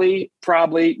 Probably,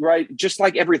 right? Just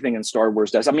like everything in Star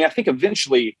Wars does. I mean, I think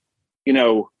eventually,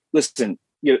 listen,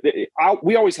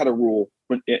 we always had a rule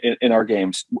in our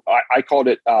games. I called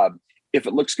it if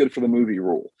it looks good for the movie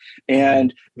rule.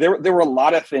 And there were a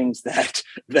lot of things that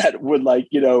would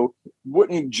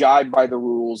wouldn't jibe by the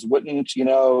rules, wouldn't,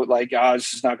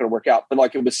 it's just not going to work out.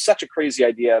 But it was such a crazy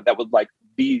idea that would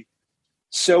be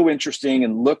so interesting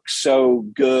and look so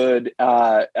good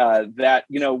that,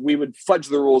 we would fudge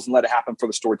the rules and let it happen for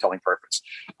the storytelling purpose.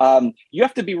 You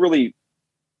have to be really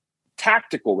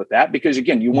tactical with that, because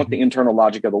again, you want the internal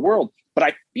logic of the world. But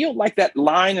I feel like that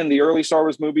line in the early Star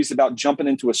Wars movies about jumping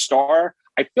into a star,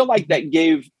 I feel like that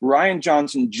gave Rian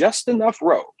Johnson just enough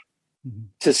rope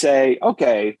to say,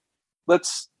 okay,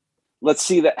 let's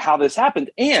see how this happened.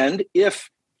 And if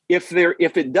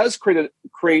it does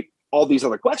create all these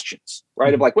other questions,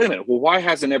 right? Of wait a minute, well, why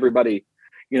hasn't everybody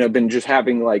been just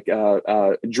having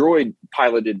droid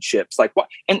piloted ships? Like, what?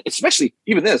 And especially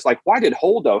even this, why did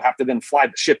Holdo have to then fly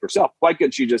the ship herself? Why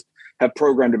couldn't she just have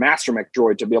programmed a mastermech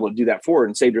droid to be able to do that for her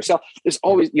and save herself? There's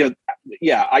always,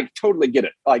 I totally get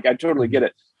it. I totally get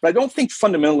it. But I don't think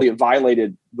fundamentally it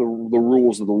violated the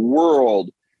rules of the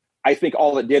world. I think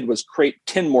all it did was create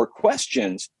 10 more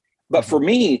questions. But for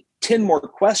me, 10 more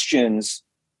questions,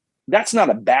 that's not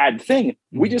a bad thing.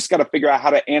 We just got to figure out how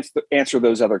to answer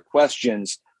those other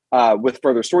questions with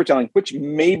further storytelling, which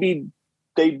maybe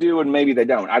they do and maybe they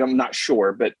don't. I'm not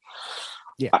sure, but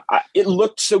it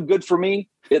looked so good for me.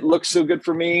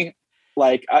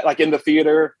 Like in the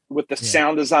theater with the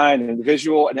sound design and the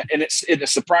visual, and it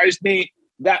surprised me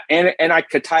that, and I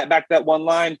could tie it back to that one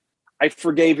line. I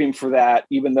forgave him for that,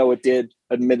 even though it did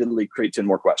admittedly create 10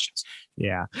 more questions.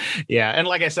 Yeah. And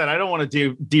like I said, I don't want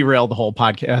to derail the whole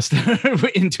podcast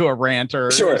into a rant or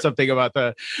something about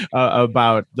the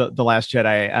Last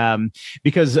Jedi,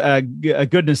 because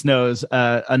goodness knows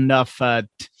enough.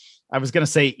 I was going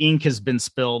to say ink has been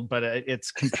spilled, but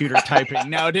it's computer typing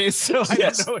nowadays. So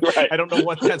I don't know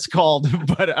what that's called,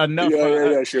 but enough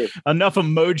enough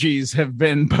emojis have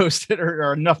been posted,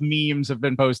 or enough memes have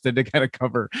been posted to kind of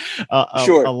cover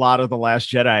a lot of the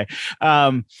Last Jedi.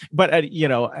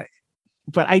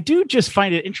 But I do just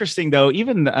find it interesting, though,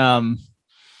 even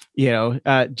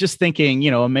just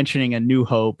thinking, mentioning A New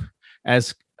Hope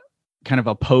as kind of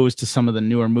opposed to some of the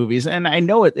newer movies, and I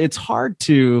know it's hard,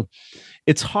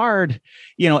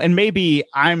 and maybe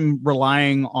I'm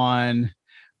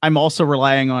also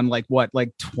relying on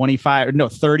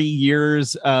 30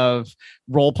 years of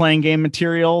role-playing game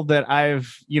material that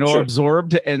I've,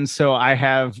 absorbed. And so I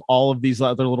have all of these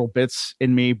other little bits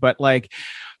in me, but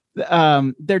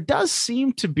there does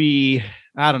seem to be,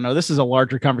 I don't know, this is a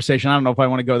larger conversation. I don't know if I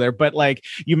want to go there, but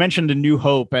you mentioned A New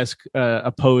Hope as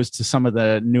opposed to some of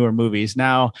the newer movies.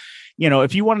 Now,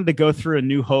 if you wanted to go through A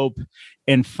New Hope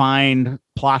and find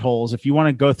plot holes, if you want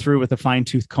to go through with a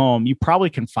fine-tooth comb, you probably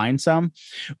can find some.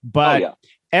 But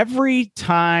every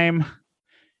time,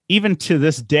 even to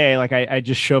this day, like I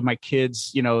just showed my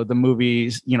kids, the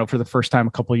movies, for the first time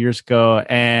a couple of years ago.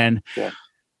 And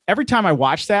every time I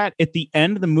watch that, at the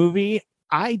end of the movie,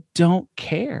 I don't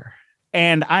care.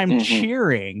 And I'm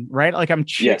cheering, right? Like I'm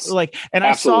cheering, and absolutely.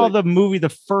 I saw the movie the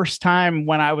first time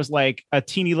when I was like a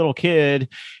teeny little kid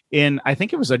I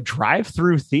think it was a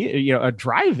drive-through theater, a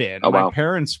drive-in. Oh, My wow.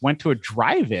 parents went to a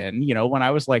drive-in, when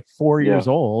I was like 4 years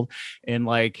old in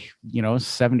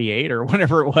 78 or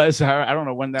whenever it was. I don't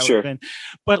know when that would have been,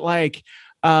 but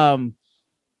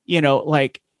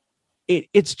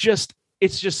it's just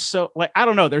so I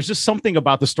don't know. There's just something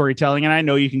about the storytelling, and I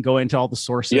know you can go into all the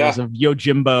sources of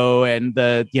Yojimbo and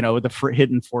the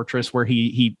hidden fortress where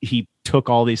he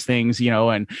took all these things,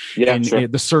 and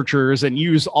the searchers, and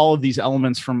use all of these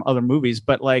elements from other movies.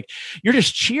 But you're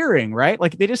just cheering, right?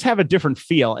 Like they just have a different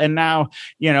feel. And now,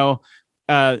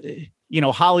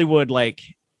 Hollywood,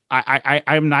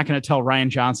 I'm not going to tell Rian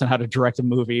Johnson how to direct a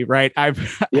movie, right? I've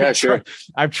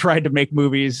tried to make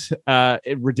movies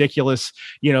ridiculous,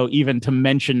 even to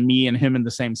mention me and him in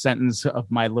the same sentence of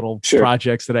my little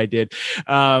projects that I did,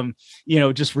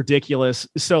 just ridiculous.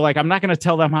 So I'm not going to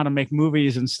tell them how to make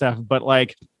movies and stuff, but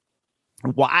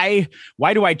why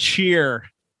do I cheer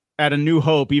at A New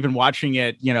Hope, even watching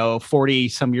it, 40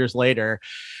 some years later?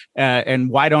 And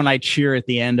why don't I cheer at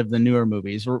the end of the newer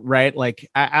movies, right?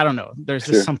 I don't know. There's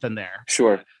just something there.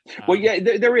 Sure. Well,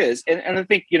 there is, and I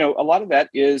think a lot of that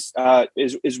is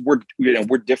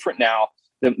we're different now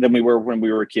than we were when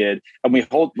we were a kid, and we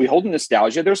hold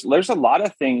nostalgia. There's a lot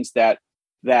of things that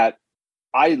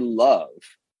I love,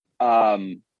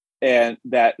 and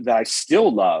that I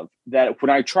still love. That when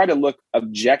I try to look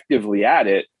objectively at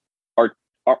it,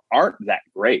 aren't that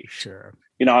great. Sure.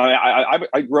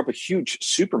 I grew up a huge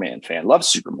Superman fan, love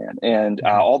Superman, and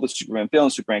all the Superman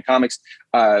films, Superman comics.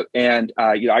 And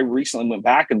I recently went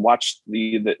back and watched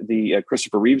the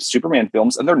Christopher Reeves Superman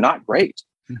films, and they're not great.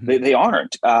 Mm-hmm. They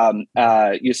aren't,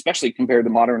 especially compared to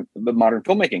the modern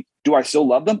filmmaking. Do I still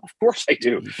love them? Of course I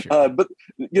do. Sure. But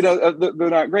they're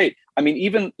not great. I mean,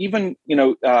 even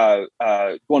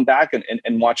going back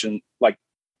and watching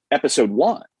episode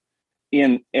 1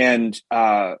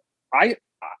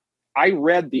 I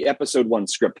read the episode 1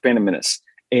 script, Phantom Menace,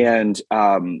 and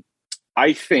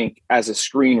I think as a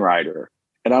screenwriter,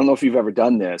 and I don't know if you've ever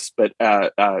done this, but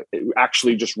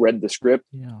actually just read the script.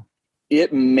 Yeah.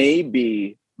 It may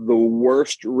be the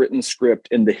worst written script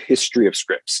in the history of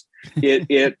scripts.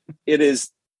 It's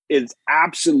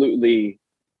absolutely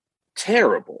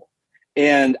terrible,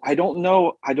 and I don't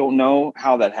know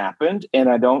how that happened, and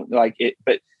I don't like it,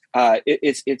 but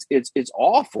it's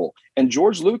awful. And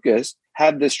George Lucas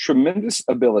had this tremendous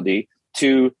ability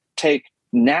to take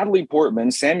Natalie Portman,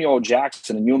 Samuel L.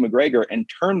 Jackson, and Ewan McGregor and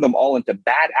turn them all into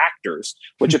bad actors,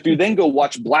 which if you then go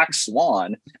watch Black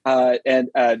Swan, then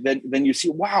you see,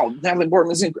 wow, Natalie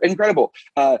Portman is incredible.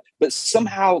 But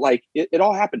somehow it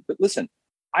all happened. But listen,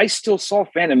 I still saw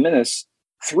Phantom Menace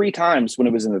 3 times when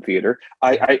it was in the theater.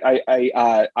 I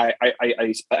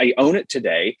own it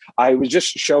today. I was just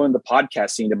showing the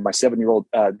podcast scene to my 7-year-old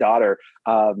daughter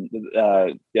a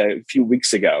few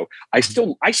weeks ago. I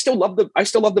still love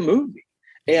the movie.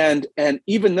 And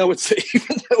even though it's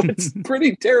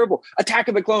pretty terrible, Attack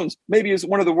of the Clones maybe is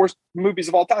one of the worst movies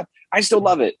of all time, I still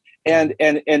love it. And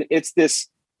it's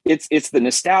the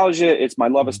nostalgia. It's my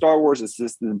love of Star Wars. It's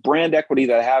this the brand equity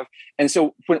that I have. And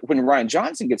so when Rian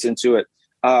Johnson gets into it,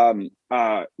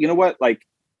 you know what?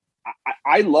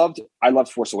 I loved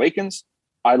Force Awakens.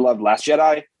 I loved Last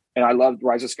Jedi, and I loved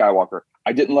Rise of Skywalker.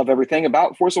 I didn't love everything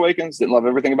about Force Awakens. Didn't love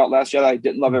everything about Last Jedi.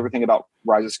 Didn't love everything about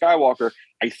Rise of Skywalker.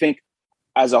 I think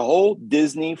as a whole,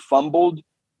 Disney fumbled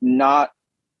not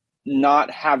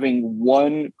having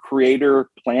one creator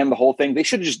plan the whole thing. They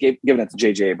should have just given it to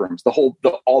J.J. Abrams, the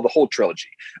whole trilogy,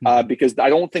 because I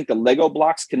don't think the Lego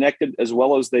blocks connected as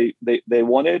well as they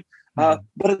wanted.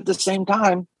 But at the same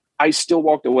time, I still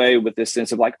walked away with this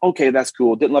sense of okay, that's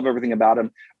cool. Didn't love everything about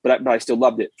him, but I still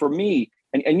loved it. For me,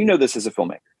 and this as a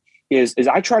filmmaker, is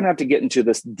I try not to get into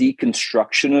this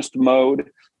deconstructionist mode,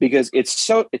 because it's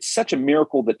such a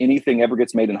miracle that anything ever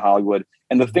gets made in Hollywood,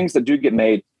 and the things that do get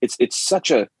made, it's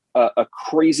such a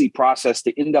crazy process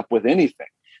to end up with anything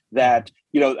that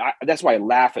that's why I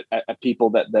laugh at people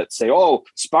that say, oh,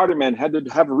 Spider-Man had to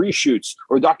have reshoots,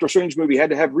 or Doctor Strange movie had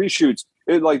to have reshoots.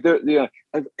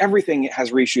 Everything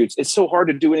has reshoots. It's so hard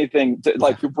to do anything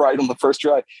right on the first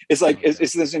try. It's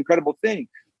it's this incredible thing,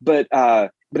 but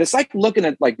it's like looking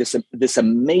at this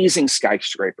amazing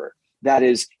skyscraper that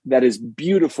is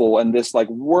beautiful, and this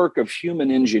work of human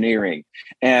engineering,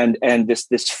 and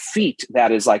this feat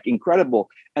that is incredible.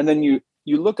 And then you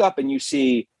look up and you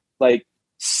see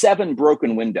 7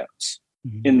 broken windows.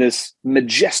 in this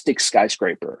majestic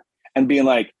skyscraper and being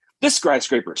like, this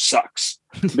skyscraper sucks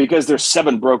because there's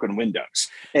 7 broken windows.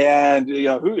 And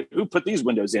who put these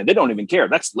windows in? They don't even care.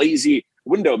 That's lazy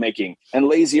window making and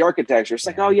lazy architecture. It's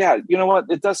like, oh yeah, you know what?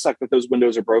 It does suck that those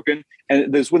windows are broken,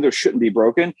 and those windows shouldn't be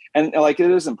broken. And like, it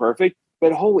isn't perfect,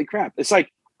 but holy crap. It's like,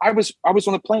 I was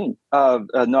on a plane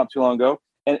not too long ago.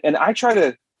 And I try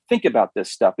to think about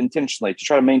this stuff intentionally to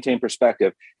try to maintain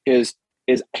perspective is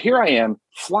here I am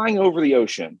flying over the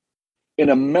ocean in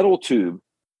a metal tube,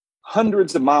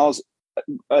 hundreds of miles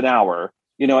an hour,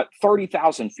 at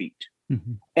 30,000 feet.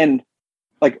 Mm-hmm. And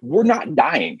like, we're not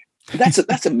dying.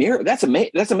 That's a mirror. That's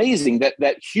amazing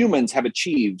that humans have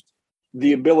achieved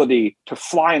the ability to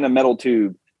fly in a metal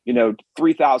tube,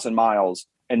 3,000 miles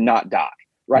and not die.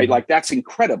 Right. Mm-hmm. Like, that's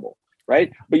incredible.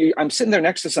 Right. But I'm sitting there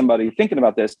next to somebody thinking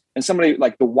about this, and somebody,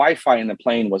 like, the Wi-Fi in the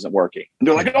plane wasn't working. And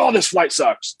they're like, oh, this flight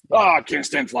sucks. Oh, I can't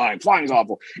stand flying. Flying's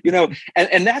awful.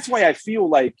 And that's why I feel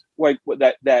like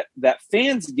that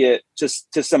fans get to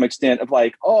some extent of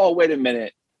like, oh, wait a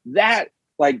minute, that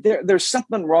like there's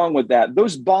something wrong with that.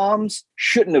 Those bombs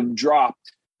shouldn't have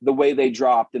dropped the way they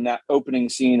dropped in that opening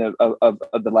scene of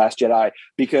The Last Jedi,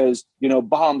 because,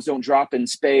 bombs don't drop in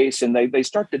space, and they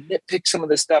start to nitpick some of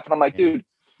this stuff. And I'm like, dude,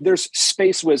 there's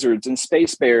space wizards and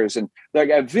space bears, and like,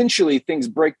 eventually things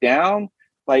break down.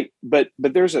 Like, but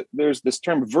there's this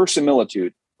term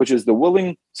verisimilitude, which is the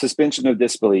willing suspension of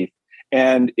disbelief.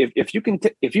 And if you can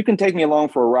take me along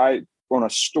for a ride on a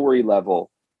story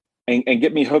level and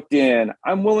get me hooked in,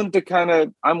 I'm willing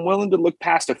to look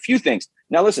past a few things.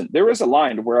 Now, listen, there is a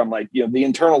line where I'm like, the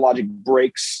internal logic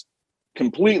breaks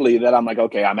completely, that I'm like,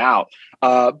 okay, I'm out.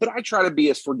 But I try to be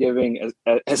as forgiving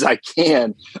as I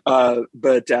can.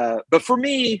 But for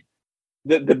me,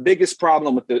 the biggest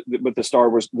problem with the Star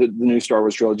Wars, the new Star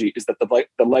Wars trilogy, is that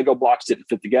the Lego blocks didn't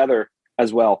fit together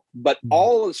as well. But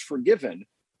all is forgiven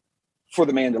for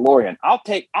The Mandalorian. I'll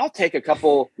take a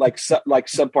couple like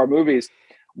subpar movies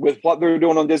with what they're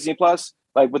doing on Disney Plus,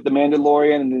 like with The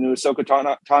Mandalorian and the new Ahsoka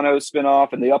Tano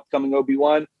spinoff and the upcoming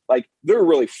Obi-Wan. Like, they're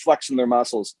really flexing their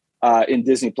muscles in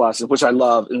Disney Plus, which I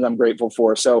love and I'm grateful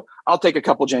for. So I'll take a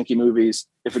couple janky movies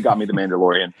if it got me The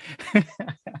Mandalorian.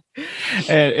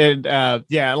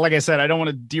 Yeah, like I said, I don't want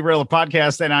to derail the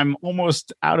podcast, and I'm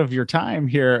almost out of your time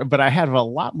here, but I have a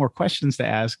lot more questions to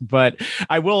ask. But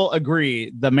I will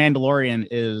agree, The Mandalorian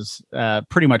is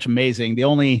pretty much amazing. The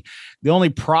only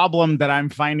problem that I'm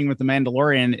finding with The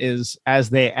Mandalorian is as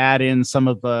they add in some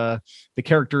of the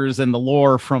characters and the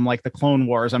lore from like the Clone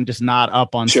Wars, I'm just not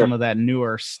up on some of that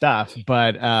newer stuff.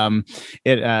 But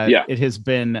it has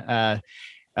been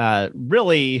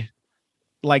really,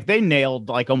 like, they nailed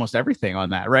like almost everything on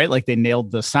that, right? Like, they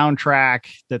nailed the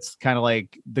soundtrack. That's kind of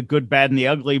like the good, bad, and the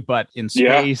ugly, but in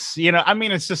space. I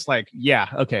mean, it's just like,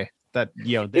 okay. That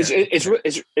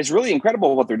it's really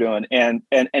incredible what they're doing,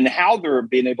 and how they're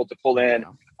being able to pull in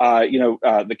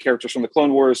the characters from the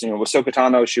Clone Wars. Ahsoka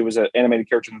Tano, she was an animated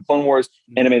character in the Clone Wars,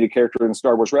 animated character in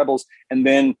Star Wars Rebels, and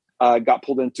then got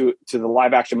pulled into the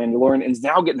live action Mandalorian, and is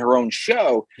now getting her own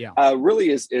show. Really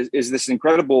is this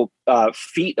incredible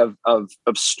feat of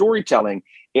storytelling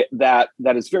that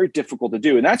is very difficult to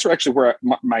do, and that's actually where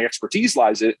my expertise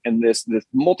lies in this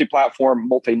multi-platform,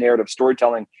 multi-narrative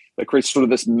storytelling that creates sort of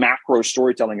this macro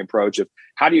storytelling approach of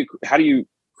how do you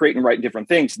create and write different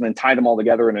things and then tie them all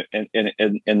together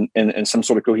in some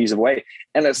sort of cohesive way.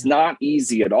 And it's not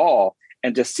easy at all.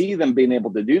 And to see them being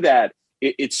able to do that,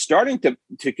 it's starting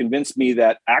to convince me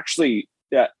that actually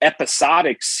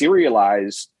episodic,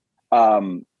 serialized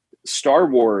Star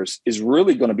Wars is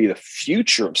really going to be the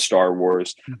future of Star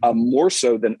Wars, more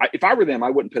so than if I were them,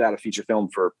 I wouldn't put out a feature film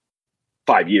for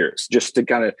 5 years just to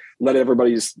kind of let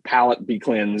everybody's palate be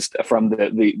cleansed from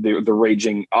the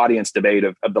raging audience debate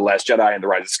of The Last Jedi and The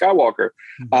Rise of Skywalker.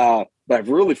 But I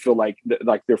really feel like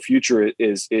their future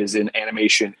is in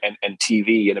animation and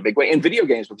TV in a big way, and video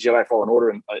games with Jedi Fallen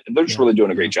Order, and they're just really doing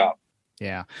a great job.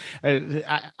 Yeah,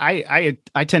 I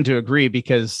tend to agree,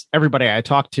 because everybody I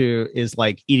talk to is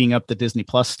like eating up the Disney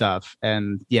Plus stuff,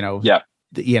 and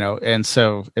and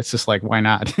so it's just like, why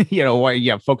not?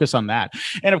 Focus on that.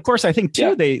 And of course, I think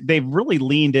too, they've really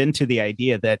leaned into the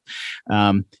idea that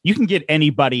you can get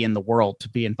anybody in the world to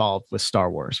be involved with Star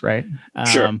Wars, right?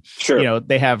 Sure.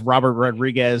 They have Robert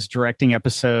Rodriguez directing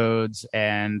episodes,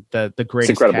 and the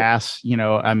greatest cast.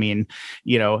 And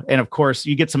of course,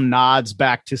 you get some nods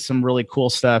back to some really cool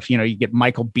stuff. You get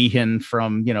Michael Behan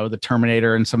from the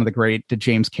Terminator and some of the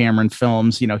James Cameron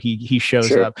films. He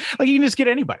shows up. Like, you can just get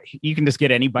anybody. You can just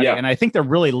get anybody. Yeah. And I think they're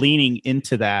really leaning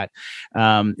into that.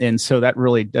 And so that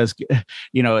really does,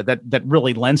 that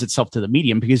really lends itself to the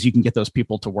medium, because you can get those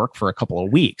people to work for a couple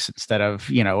of weeks instead of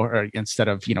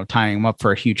tying them up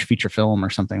for a huge feature film or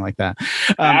something like that.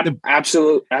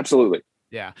 Absolutely.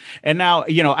 Yeah. And now,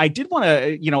 I did want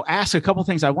to, ask a couple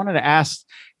things. I wanted to ask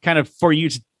kind of for you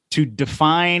to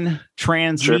define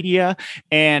transmedia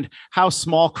and how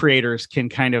small creators can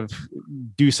kind of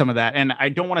do some of that. And I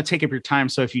don't want to take up your time,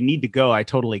 so if you need to go, I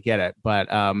totally get it. But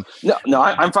no,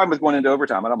 I'm fine with going into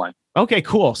overtime. I don't mind. Okay,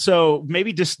 cool. So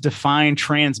maybe just define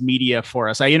transmedia for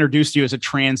us. I introduced you as a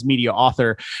transmedia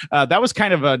author. That was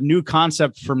kind of a new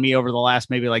concept for me over the last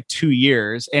maybe like 2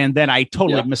 years. And then I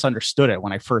totally misunderstood it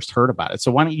when I first heard about it.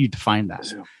 So why don't you define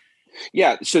that?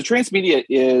 Yeah. So transmedia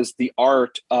is the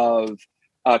art of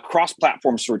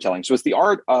cross-platform storytelling. So it's the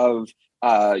art of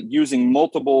using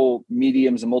multiple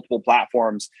mediums and multiple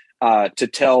platforms to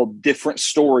tell different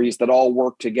stories that all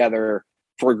work together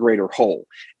for a greater whole.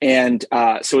 And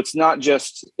so it's not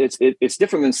just it's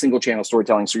different than single channel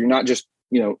storytelling. So you're not just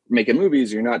making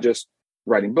movies, you're not just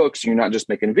writing books, you're not just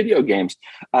making video games.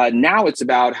 Now it's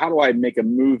about, how do I make a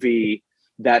movie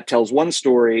that tells one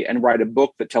story and write a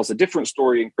book that tells a different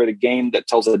story and create a game that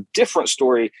tells a different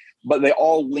story, but they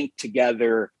all link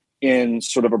together in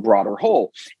sort of a broader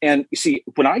whole. And you see,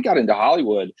 when I got into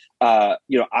Hollywood, I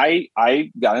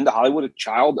got into Hollywood a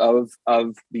child of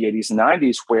the 80s and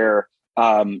 90s, where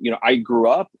I grew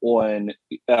up on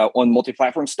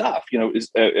multi-platform stuff.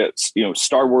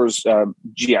 Star Wars,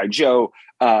 G.I. Joe,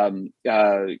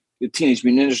 Teenage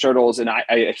Mutant Ninja Turtles, and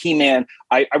He-Man.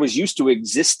 I was used to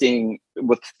existing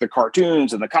with the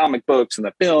cartoons and the comic books and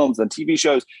the films and TV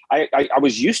shows. I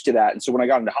was used to that, and so when I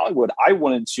got into Hollywood, I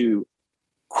wanted to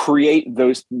create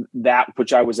that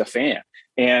which I was a fan,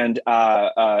 and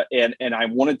I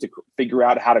wanted to figure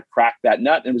out how to crack that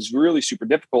nut, and it was really super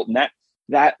difficult, and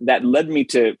that led me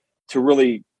to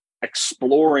really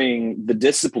exploring the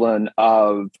discipline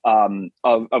of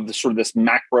the sort of this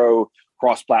macro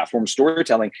cross-platform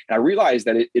storytelling. And I realized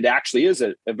that it actually is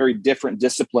a very different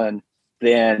discipline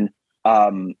than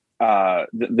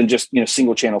just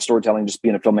single channel storytelling, just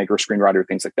being a filmmaker, screenwriter,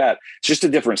 things like that. It's just a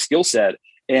different skill set.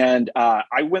 And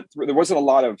I went through. There wasn't a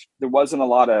lot of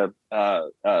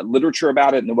literature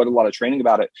about it, and there wasn't a lot of training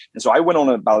about it. And so I went on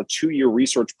about a 2-year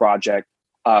research project,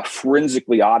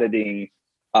 forensically auditing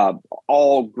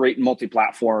all great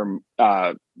multi-platform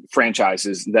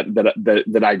franchises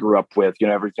that I grew up with.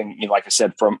 Everything, like I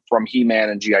said, from He-Man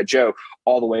and G.I. Joe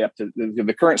all the way up to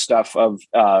the current stuff of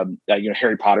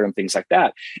Harry Potter and things like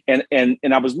that. And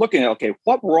I was looking at, okay,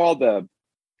 what were all the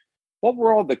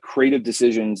creative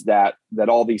decisions that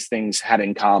all these things had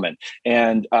in common,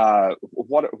 and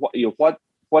what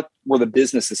were the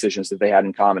business decisions that they had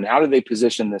in common? How did they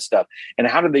position this stuff, and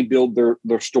how did they build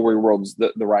their story worlds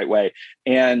the right way,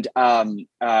 and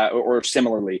or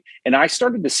similarly? And I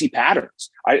started to see patterns.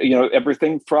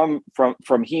 Everything from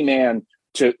He-Man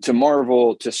to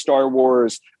Marvel to Star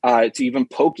Wars to even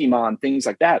Pokemon, things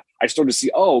like that. I started to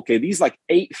see, these like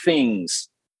 8 things.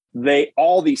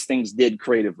 All these things did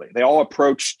creatively. They all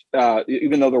approached,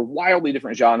 even though they're wildly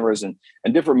different genres and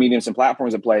different mediums and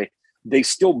platforms at play, they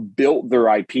still built their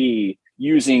IP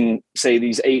using, say,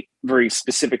 these 8 very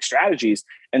specific strategies.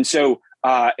 And so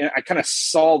and I kind of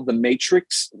saw the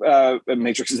Matrix.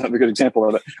 Matrix is not a good example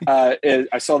of it.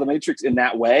 I saw the Matrix in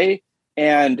that way,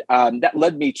 and that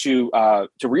led me to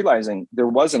realizing there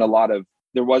wasn't a lot of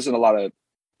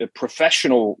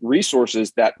professional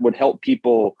resources that would help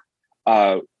people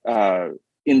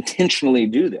intentionally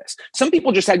do this. Some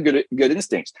people just had good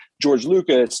instincts. George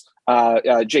Lucas,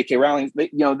 J.K. Rowling,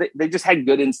 they just had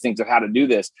good instincts of how to do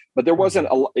this, but there wasn't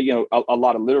a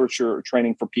lot of literature or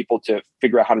training for people to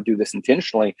figure out how to do this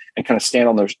intentionally and kind of stand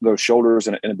on those shoulders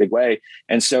in a big way.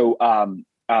 And so,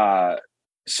 I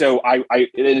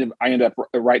ended up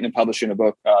writing and publishing a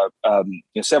book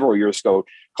several years ago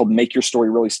called "Make Your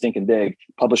Story Really Stinking Big."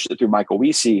 Published it through Michael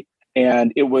Weesey,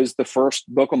 and it was the first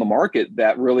book on the market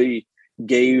that really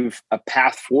gave a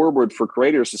path forward for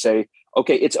creators to say,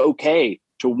 okay, it's okay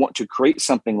to want to create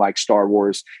something like Star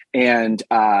Wars and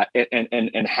have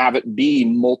it be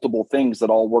multiple things that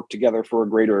all work together for a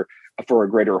greater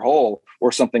whole,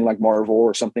 or something like Marvel,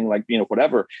 or something like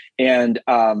whatever. And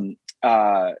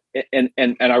I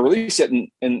released it,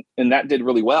 and that did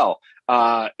really well.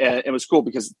 And it was cool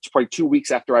because probably 2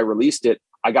 weeks after I released it,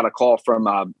 I got a call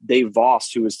from Dave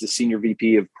Voss, who is the senior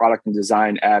VP of product and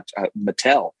design at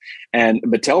Mattel. And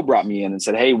Mattel brought me in and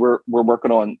said, hey, we're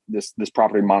working on this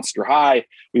property, Monster High.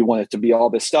 We want it to be all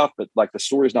this stuff, but like the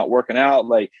story's not working out.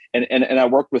 And I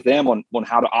worked with them on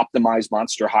how to optimize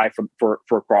Monster High for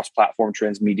cross-platform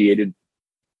transmediated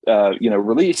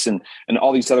release and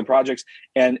all these other projects.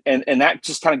 And that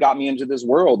just kind of got me into this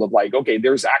world of like, okay,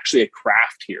 there's actually a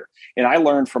craft here. And I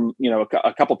learned from,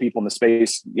 a couple people in the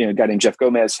space, a guy named Jeff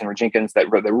Gomez, Henry Jenkins, that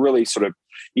really sort of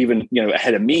even,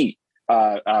 ahead of me,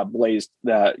 blazed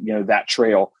that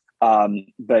trail. And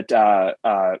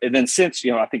then since,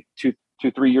 I think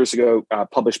 3 years ago,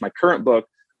 published my current book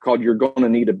called You're Going to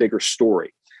Need a Bigger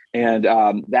Story. And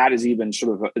that is even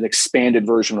sort of an expanded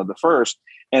version of the first.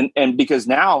 And because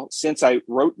now, since I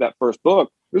wrote that first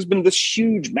book, there's been this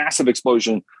huge, massive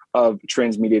explosion of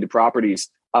transmediated properties,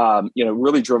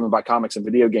 really driven by comics and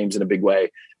video games in a big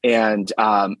way. And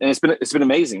it's been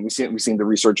amazing. We've seen the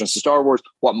resurgence of Star Wars.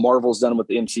 What Marvel's done with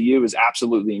the MCU is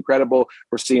absolutely incredible.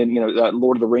 We're seeing,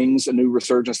 Lord of the Rings, a new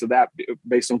resurgence of that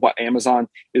based on what Amazon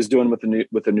is doing with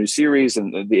the new series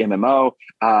and the MMO,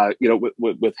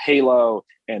 with Halo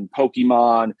and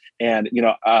Pokemon and,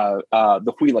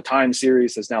 the Wheel of Time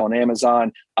series is now on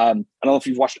Amazon. I don't know if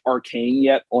you've watched Arcane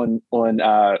yet on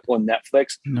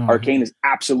Netflix. No. Arcane is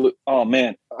absolute. Oh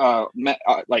man.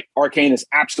 Arcane is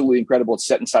absolutely incredible. It's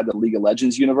set inside the League of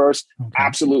Legends universe. Okay.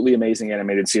 Absolutely amazing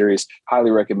animated series.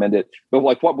 Highly recommend it. But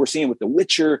like what we're seeing with The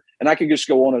Witcher, and I could just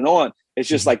go on and on. It's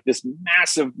just like this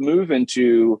massive move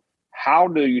into how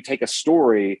do you take a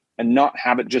story and not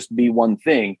have it just be one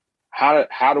thing?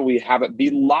 How do we have it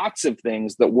be lots of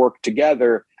things that work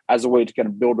together as a way to kind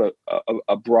of build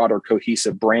a broader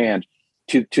cohesive brand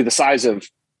to the size of,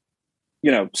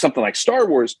 something like Star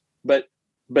Wars. But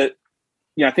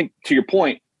I think to your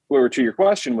point, or to your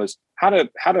question, was how to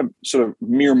sort of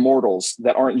mere mortals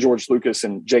that aren't George Lucas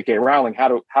and J.K. Rowling, how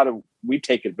do we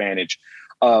take advantage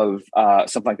of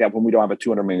something like that when we don't have a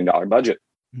 $200 million budget?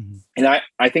 Mm-hmm. And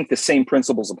I think the same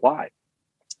principles apply.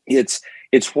 It's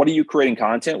what are you creating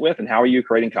content with, and how are you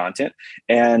creating content,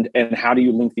 and how do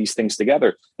you link these things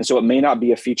together? And so it may not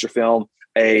be a feature film,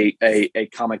 a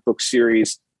comic book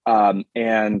series, and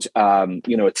a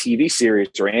TV series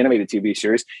or animated TV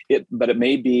series. But it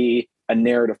may be a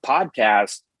narrative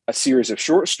podcast, a series of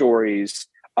short stories,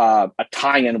 a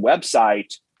tie-in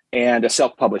website, and a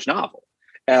self-published novel.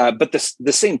 But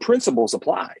the same principles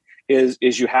apply.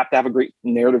 Is you have to have a great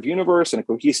narrative universe and a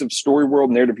cohesive story world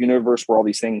narrative universe where all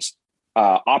these things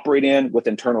operate in with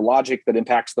internal logic that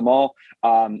impacts them all.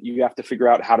 You have to figure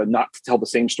out how to not tell the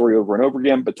same story over and over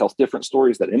again, but tell different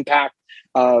stories that impact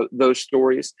those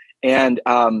stories. And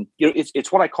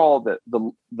it's what I call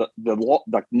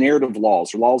the narrative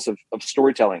laws or laws of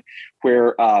storytelling,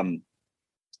 where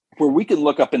we can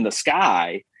look up in the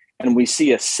sky and we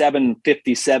see a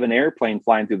 757 airplane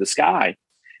flying through the sky.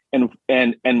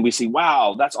 And we see,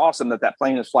 wow, that's awesome that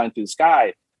plane is flying through the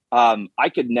sky. I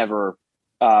could never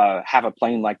have a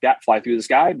plane like that fly through the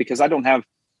sky because I don't have,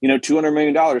 $200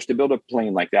 million to build a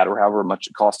plane like that, or however much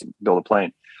it costs to build a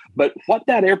plane. But what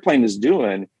that airplane is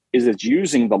doing is it's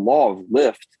using the law of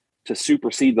lift to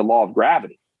supersede the law of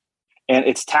gravity. And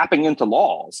it's tapping into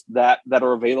laws that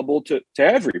are available to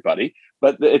everybody.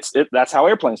 But that's how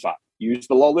airplanes fly. Use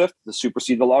the law of lift to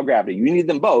supersede the law of gravity. You need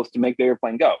them both to make the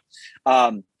airplane go.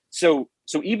 So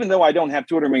even though I don't have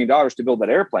 $200 million to build that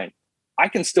airplane, I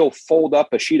can still fold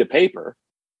up a sheet of paper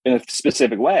in a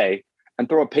specific way and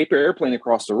throw a paper airplane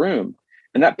across the room.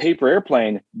 And that paper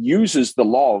airplane uses the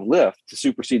law of lift to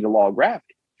supersede the law of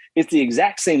gravity. It's the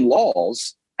exact same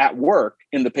laws at work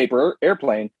in the paper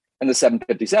airplane and the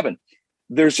 757.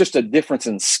 There's just a difference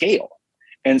in scale.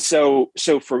 And so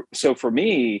for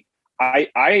me,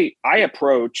 I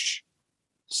approach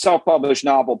self-published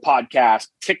novel, podcast,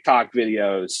 TikTok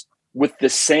videos with the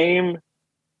same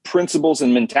principles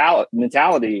and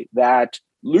mentality that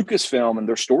Lucasfilm and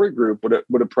their story group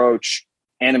would approach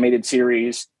animated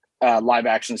series, live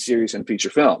action series, and feature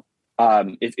film.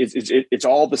 It's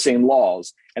all the same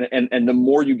laws. And the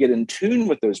more you get in tune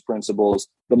with those principles,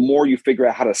 the more you figure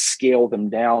out how to scale them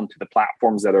down to the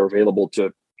platforms that are available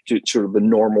to sort of the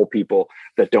normal people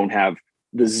that don't have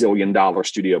the $zillion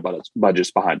studio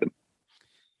budgets behind them.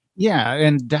 Yeah,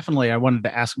 and definitely I wanted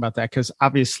to ask about that because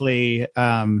obviously,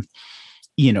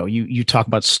 you talk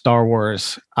about Star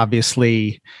Wars,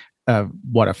 obviously,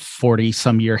 what a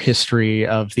 40-some year history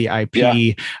of the IP.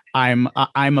 Yeah. I'm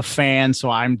a fan, so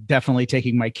I'm definitely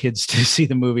taking my kids to see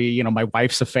the movie. My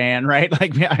wife's a fan, right?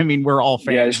 Like, I mean, we're all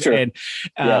fans. Yeah,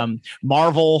 and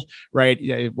Marvel,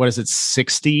 right? What is it?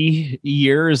 60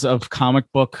 years of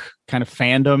comic book kind of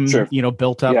fandom, sure,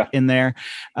 built up in there.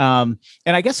 And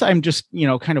I guess I'm just,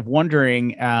 kind of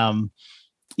wondering,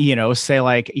 say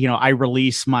like, I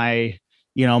release my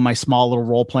my small little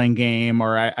role-playing game,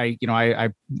 or I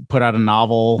put out a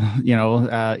novel,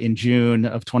 in June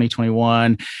of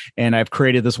 2021, and I've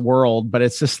created this world, but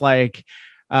it's just like,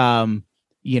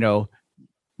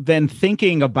 then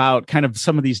thinking about kind of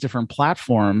some of these different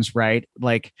platforms, right?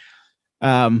 Like,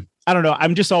 I don't know.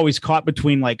 I'm just always caught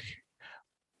between like,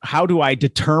 how do I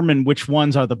determine which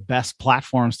ones are the best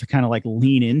platforms to kind of like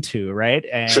lean into, right?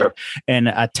 And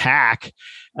attack,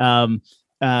 to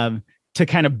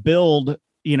kind of build,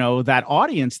 that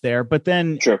audience there. But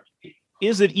then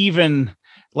is it even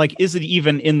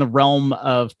in the realm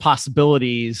of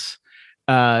possibilities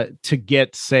to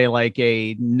get, say, like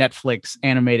a Netflix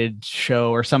animated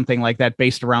show or something like that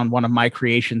based around one of my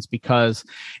creations? Because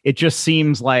it just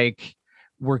seems like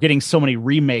we're getting so many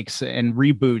remakes and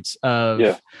reboots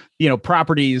of,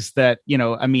 properties that,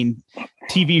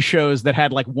 TV shows that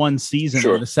had like one season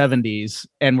in the 70s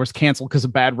and was canceled because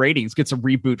of bad ratings gets a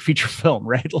reboot feature film,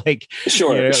 right? Like,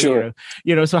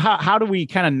 so how do we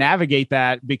kind of navigate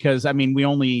that? Because we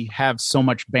only have so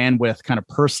much bandwidth kind of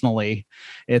personally.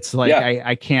 It's like,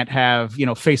 I can't have,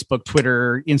 Facebook,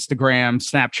 Twitter, Instagram,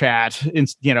 Snapchat,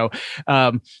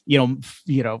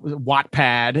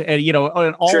 Wattpad,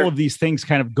 and all of these things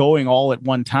kind of going all at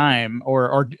one time,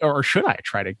 or should I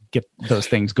try to get those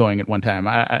things going at one time?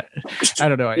 I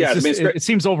don't know. It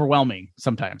seems overwhelming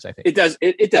sometimes, I think. It does.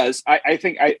 It does. I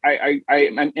think I'm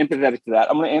empathetic to that.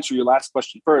 I'm going to answer your last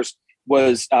question first,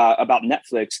 was about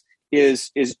Netflix.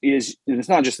 Is it's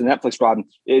not just the Netflix problem,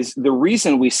 is the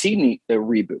reason we see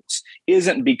reboots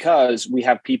isn't because we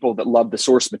have people that love the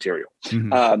source material.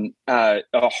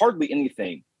 Hardly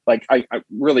anything. Like I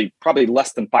really probably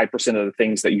less than 5% of the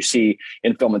things that you see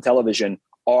in film and television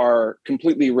are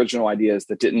completely original ideas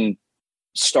that didn't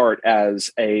start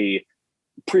as a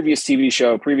previous TV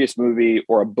show, previous movie,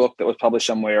 or a book that was published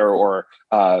somewhere, or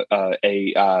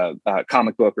a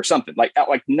comic book or something. Like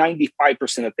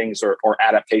 95% of things are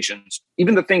adaptations.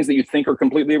 Even the things that you think are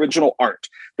completely original aren't.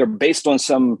 They're based on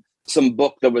some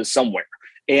book that was somewhere.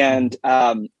 And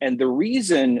the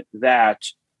reason that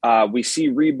we see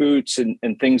reboots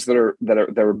and things that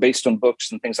are based on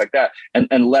books and things like that,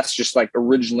 and less just like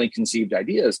originally conceived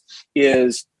ideas,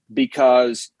 is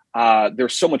because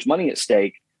there's so much money at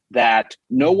stake that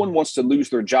no one wants to lose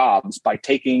their jobs by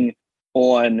taking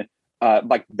on,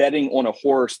 like betting on a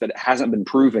horse that hasn't been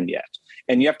proven yet.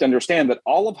 And you have to understand that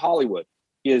all of Hollywood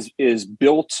is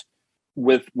built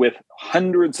with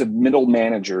hundreds of middle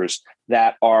managers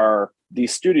that are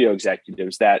these studio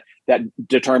executives that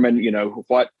determine,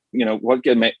 what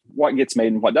gets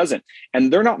made and what doesn't.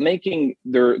 And they're not making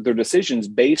their decisions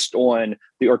based on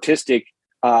the artistic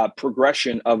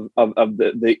progression of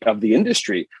the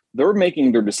industry. They're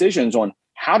making their decisions on,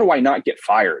 how do I not get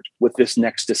fired with this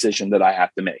next decision that I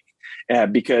have to make?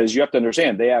 Because you have to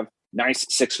understand, they have nice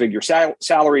 6-figure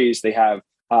salaries. They have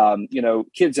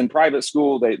kids in private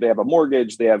school. They have a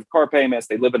mortgage. They have car payments.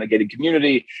 They live in a gated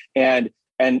community, and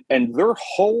their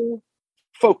whole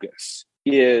focus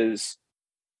is,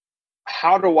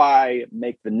 how do I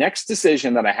make the next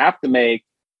decision that I have to make,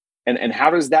 and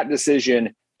how does that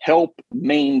decision help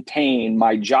maintain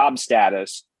my job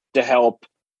status to help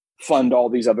fund all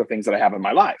these other things that I have in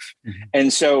my life.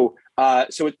 And so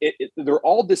they're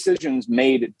all decisions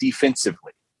made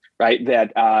defensively, right?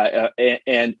 That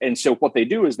and so what they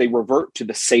do is they revert to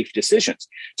the safe decisions.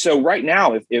 So right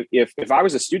now, if I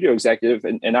was a studio executive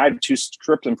and I had 2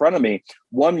 scripts in front of me,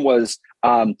 one was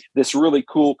this really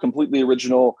cool, completely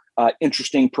original,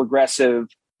 interesting, progressive,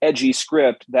 edgy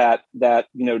script that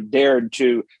dared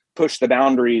to push the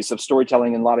boundaries of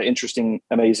storytelling in a lot of interesting,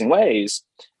 amazing ways.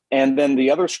 And then the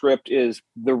other script is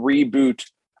the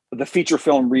feature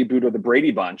film reboot of the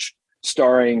Brady Bunch,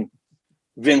 starring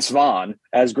Vince Vaughn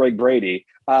as Greg Brady.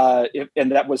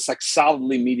 And that was like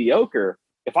solidly mediocre.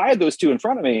 If I had those 2 in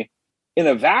front of me in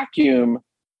a vacuum,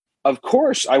 of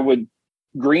course I would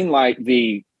greenlight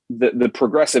the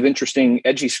progressive, interesting,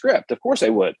 edgy script. Of course I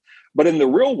would. But in the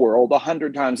real world,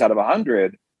 100 times out of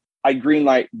 100, I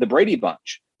greenlight the Brady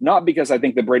Bunch. Not because I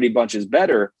think the Brady Bunch is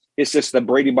better. It's just the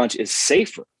Brady Bunch is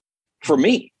safer for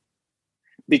me.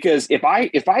 Because if I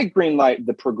greenlight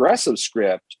the progressive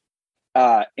script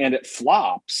and it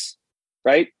flops,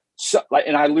 right? So,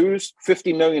 and I lose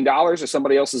 $50 million of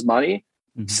somebody else's money,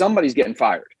 somebody's getting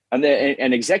fired. And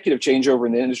an executive changeover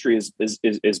in the industry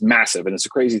is massive, and it's a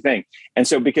crazy thing. And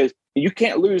so, because you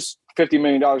can't lose $50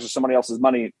 million of somebody else's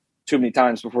money too many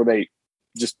times before they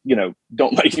just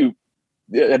don't let you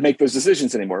make those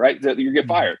decisions anymore, right? That you get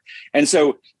fired. And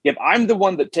so if I'm the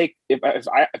one that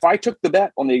if I took the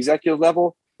bet on the executive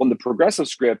level on the progressive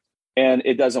script and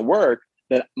it doesn't work,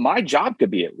 then my job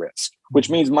could be at risk, which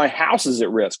means my house is at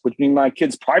risk, which means my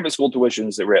kids' private school tuition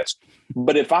is at risk.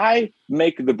 But if I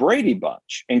make the Brady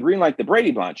Bunch and greenlight the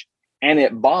Brady Bunch and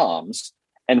it bombs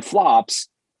and flops,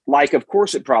 like of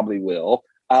course it probably will,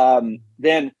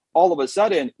 then all of a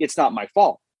sudden it's not my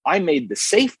fault. I made the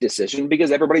safe decision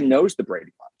because everybody knows the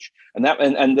Brady Bunch,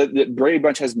 and the Brady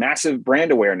Bunch has massive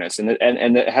brand awareness, and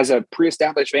it has a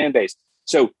pre-established fan base.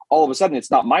 So all of a sudden,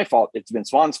 it's not my fault. It's Vince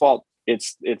Vaughn's fault.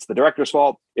 It's the director's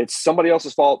fault. It's somebody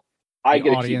else's fault. I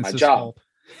get to keep my job.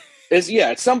 It's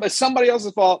somebody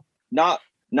else's fault, not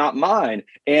mine.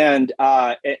 And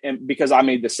because I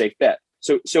made the safe bet.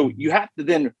 So you have to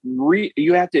then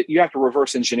you have to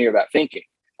reverse engineer that thinking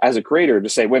as a creator to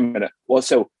say, wait a minute. Well,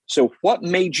 so what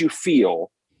made you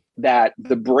feel that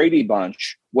the Brady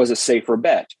Bunch was a safer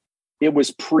bet? It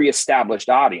was pre-established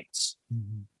audience.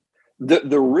 Mm-hmm.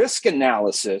 The risk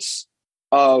analysis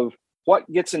of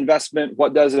what gets investment,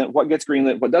 what doesn't, what gets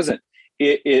greenlit, what doesn't.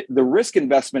 The risk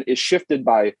investment is shifted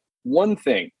by one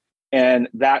thing, and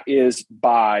that is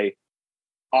by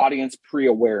audience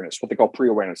pre-awareness, what they call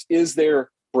pre-awareness. Is there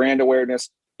brand awareness?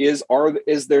 Is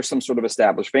there some sort of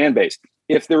established fan base?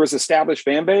 If there is established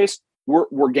fan base,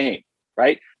 we're game,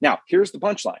 right? Now, here's the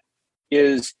punchline: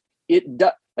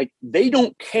 they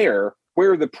don't care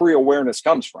where the pre-awareness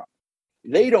comes from.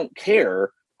 They don't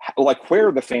care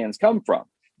where the fans come from.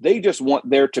 They just want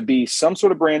there to be some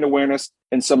sort of brand awareness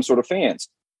and some sort of fans.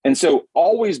 And so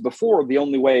always before, the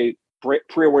only way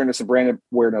pre-awareness and brand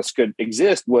awareness could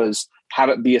exist was have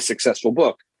it be a successful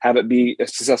book, have it be a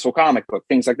successful comic book,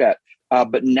 things like that.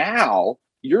 But now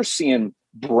you're seeing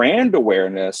brand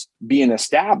awareness being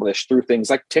established through things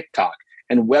like TikTok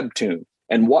and Webtoon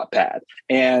and Wattpad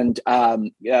and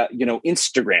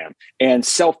Instagram and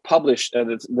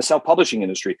the self-publishing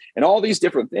industry and all these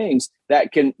different things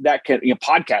that can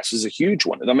podcasts is a huge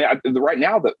one. I mean, right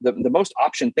now the most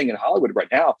option thing in Hollywood right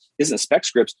now isn't spec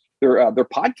scripts; they're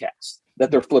podcasts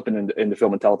that they're flipping into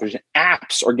film and television.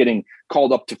 Apps are getting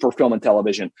called up for film and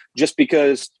television just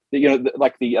because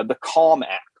the Calm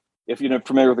app. If you're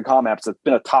familiar with the Calm apps, it's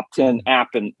been a top 10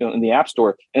 app in the App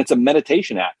Store, and it's a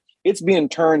meditation app. It's being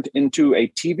turned into a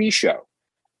TV show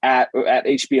at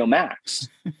HBO Max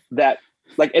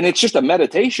and it's just a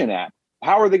meditation app.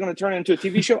 How are they going to turn it into a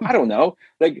TV show? I don't know.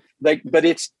 But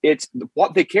it's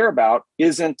what they care about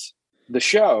isn't the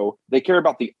show. They care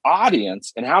about the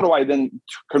audience, and how do I then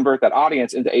convert that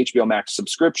audience into HBO Max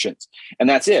subscriptions? And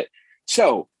that's it.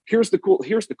 So here's the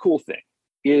cool thing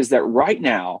is that right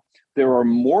now there are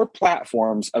more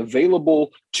platforms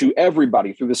available to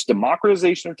everybody through this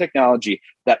democratization of technology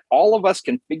that all of us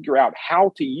can figure out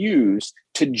how to use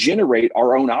to generate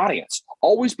our own audience.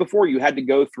 Always before, you had to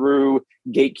go through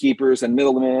gatekeepers and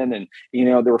middlemen, and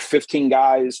there were 15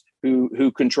 guys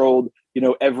who controlled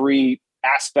every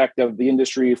aspect of the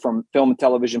industry, from film and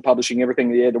television publishing,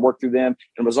 everything. They had to work through them,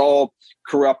 and it was all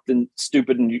corrupt and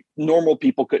stupid, and normal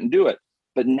people couldn't do it.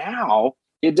 But now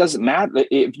it doesn't matter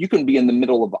if you can be in the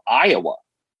middle of Iowa,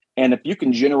 and if you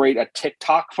can generate a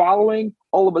TikTok following,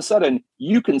 all of a sudden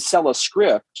you can sell a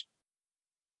script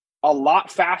a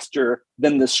lot faster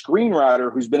than the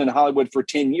screenwriter who's been in Hollywood for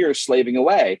 10 years slaving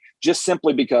away, just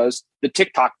simply because the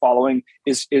TikTok following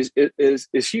is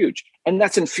huge. And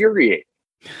that's infuriating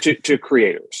to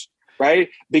creators, right?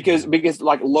 Because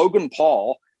like Logan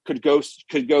Paul could go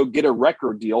get a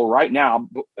record deal right now,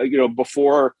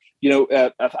 before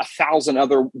 1,000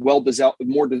 other more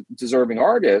deserving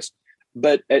artists,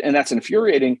 and that's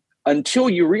infuriating until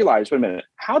you realize, wait a minute,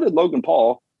 how did Logan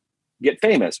Paul get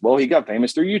famous? Well, he got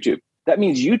famous through YouTube. That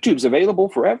means YouTube's available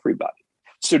for everybody.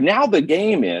 So now the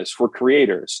game is for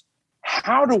creators: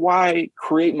 how do I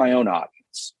create my own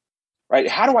audience? Right?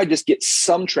 How do I just get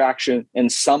some traction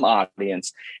and some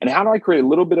audience? And how do I create a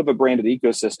little bit of a branded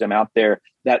ecosystem out there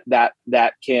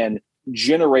that can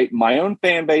generate my own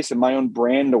fan base and my own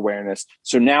brand awareness?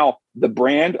 So now the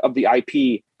brand of the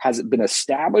IP has been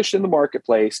established in the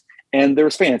marketplace, and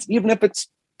there's fans, even if it's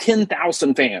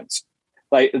 10,000 fans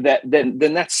like that, then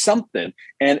that's something.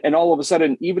 And all of a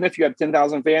sudden, even if you have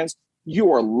 10,000 fans, you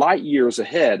are light years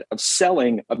ahead of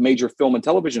selling a major film and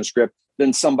television script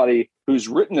than somebody who's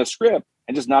written a script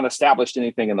and just not established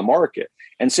anything in the market.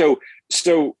 And so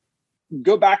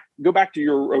go back to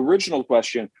your original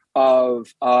question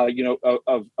of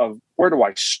where do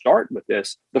I start with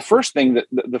this? The first thing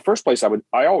the first place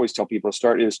I always tell people to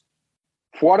start is,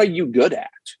 what are you good at?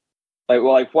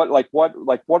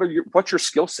 What's your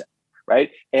skill set?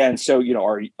 Right. And so,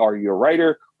 are you a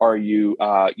writer? Are you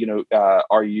a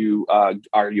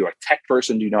tech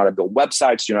person? Do you know how to build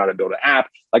websites? Do you know how to build an app?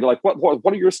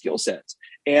 What are your skill sets?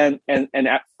 And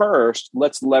at first,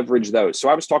 let's leverage those. So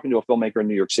I was talking to a filmmaker in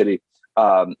New York City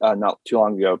not too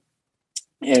long ago,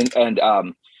 and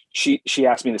she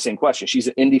asked me the same question. She's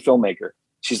an indie filmmaker.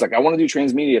 She's like, I want to do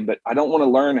transmedia, but I don't want to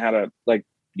learn how to make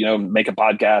a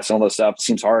podcast and all this stuff. It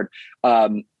seems hard.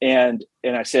 And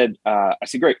I said,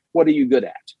 great. What are you good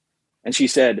at? And she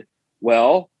said,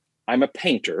 well, I'm a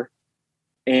painter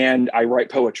and I write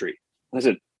poetry. And I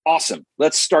said, awesome.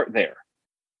 Let's start there.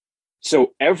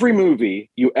 So every movie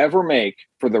you ever make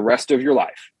for the rest of your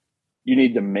life, you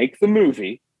need to make the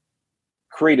movie,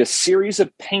 create a series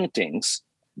of paintings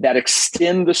that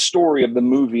extend the story of the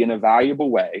movie in a valuable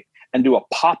way, and do a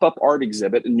pop-up art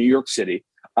exhibit in New York City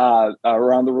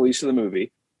around the release of the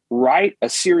movie. Write a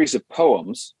series of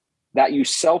poems that you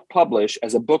self-publish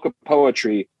as a book of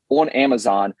poetry on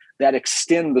Amazon that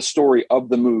extend the story of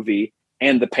the movie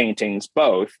and the paintings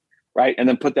both, right? And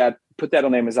then put that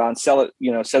on Amazon, sell it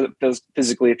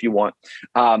physically if you want,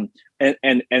 and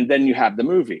then you have the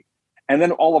movie. And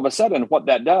then all of a sudden, what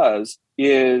that does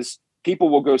is people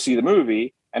will go see the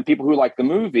movie, and people who like the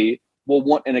movie will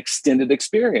want an extended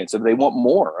experience, and they want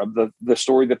more of the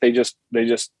story that they just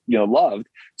loved.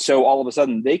 So all of a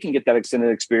sudden, they can get that extended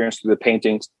experience through the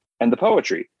paintings and the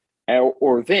poetry,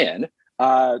 or then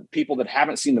people that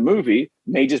haven't seen the movie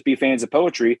may just be fans of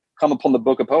poetry, come upon the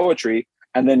book of poetry,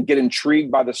 and then get intrigued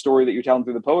by the story that you're telling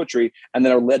through the poetry, and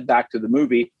then are led back to the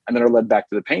movie, and then are led back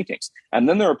to the paintings. And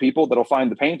then there are people that'll find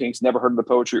the paintings, never heard of the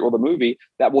poetry or the movie,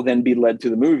 that will then be led to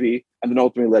the movie, and then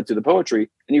ultimately led to the poetry.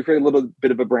 And you create a little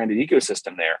bit of a branded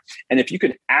ecosystem there. And if you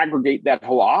can aggregate that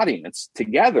whole audience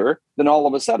together, then all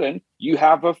of a sudden you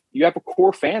have a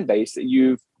core fan base that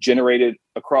you've generated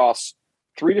across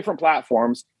 3 different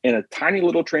platforms in a tiny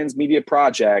little transmedia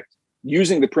project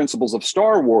using the principles of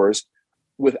Star Wars,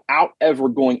 without ever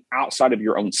going outside of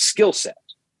your own skill set,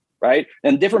 right?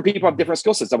 And different people have different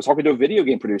skill sets. I was talking to a video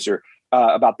game producer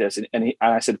about this, and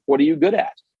I said, "What are you good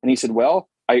at?" And he said, "Well,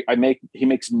 he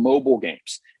makes mobile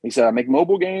games." He said, "I make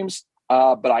mobile games,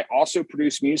 but I also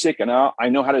produce music, and I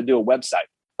know how to do a website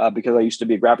because I used to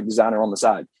be a graphic designer on the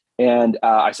side." And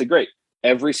I said, "Great.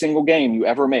 Every single game you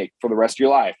ever make for the rest of your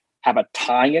life, have a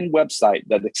tie-in website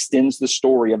that extends the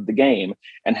story of the game,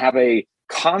 and have a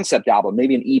concept album,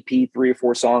 maybe an EP, 3 or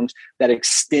 4 songs that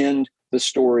extend the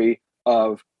story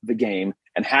of the game,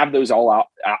 and have those all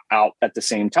out at the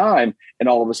same time. And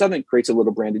all of a sudden it creates a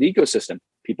little branded ecosystem.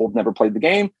 People have never played the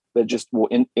game, that just will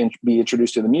be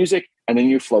introduced to the music, and then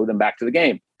you flow them back to the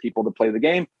game. People that play the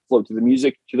game flow to the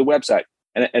music, to the website,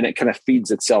 and it kind of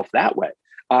feeds itself that way.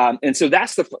 And so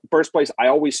that's the first place I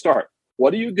always start.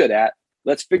 What are you good at?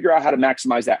 Let's figure out how to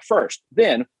maximize that first.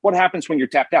 Then what happens when you're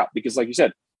tapped out? Because like you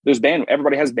said, there's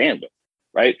everybody has bandwidth,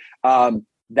 right?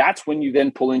 That's when you then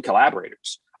pull in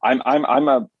collaborators.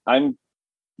 I'm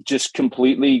just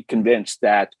completely convinced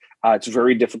that it's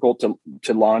very difficult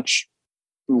to launch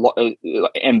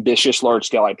ambitious large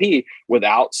scale IP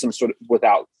without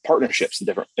partnerships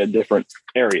in different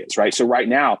areas, right? So right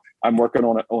now I'm working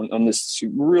on this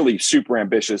really super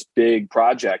ambitious big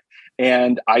project,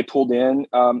 and I pulled in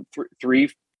three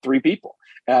people.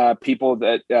 People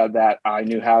that I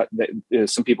knew how.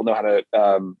 Some people know how to,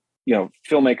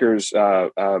 filmmakers,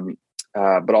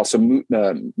 but also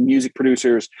music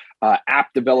producers,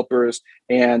 app developers,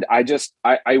 and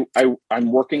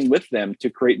I'm working with them to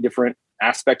create different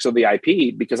aspects of the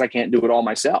IP because I can't do it all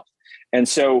myself. And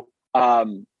so,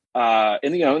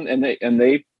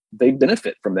 they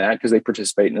benefit from that because they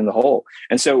participate in the whole.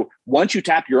 And so once you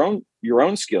tap your own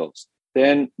skills,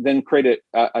 then create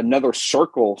another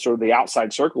circle, sort of the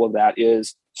outside circle of that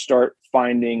is start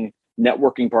finding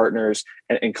networking partners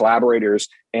and collaborators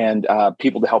and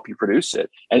people to help you produce it.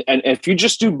 And if you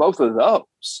just do both of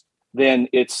those, then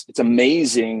it's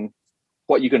amazing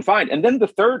what you can find. And then a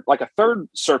third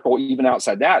circle, even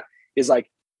outside that, is go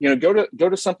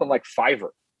to something like Fiverr,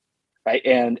 right?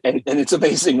 And it's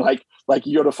amazing. Like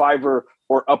you go to Fiverr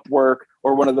or Upwork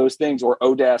or one of those things, or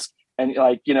Odesk, and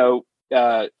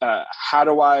how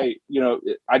do I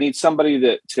need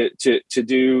somebody to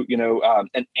do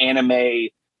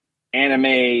an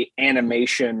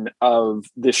animation of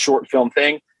this short film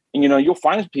thing, and you'll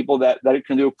find people that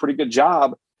can do a pretty good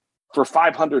job for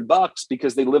 $500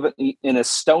 because they live in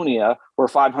Estonia, where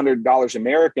 $500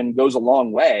 American goes a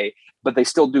long way, but they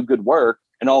still do good work.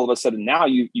 And all of a sudden now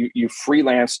you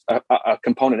freelanced a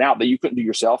component out that you couldn't do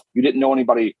yourself. You didn't know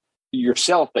anybody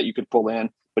yourself that you could pull in,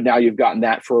 but now you've gotten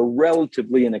that for a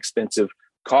relatively inexpensive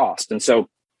cost. And so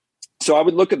I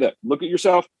would look at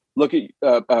yourself, look at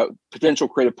potential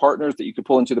creative partners that you could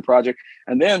pull into the project.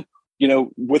 And then,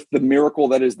 with the miracle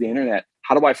that is the internet,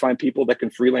 how do I find people that can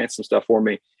freelance some stuff for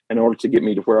me in order to get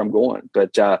me to where I'm going?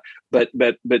 But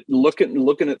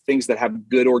looking at things that have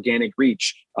good organic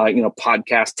reach,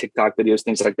 podcasts, TikTok videos,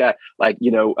 things like that, a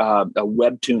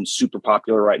Webtoon, super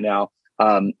popular right now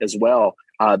as well.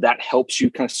 That helps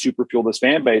you kind of super fuel this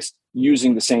fan base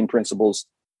using the same principles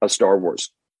of Star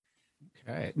Wars.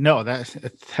 Okay. No,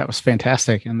 that was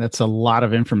fantastic, and that's a lot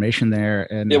of information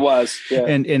there. And it was, yeah.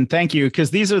 And thank you,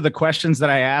 because these are the questions that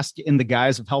I ask in the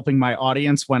guise of helping my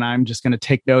audience when I'm just going to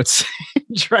take notes,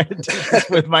 and try to do this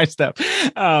with my stuff.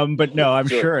 But no, I'm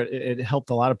sure it helped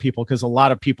a lot of people, because a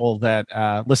lot of people that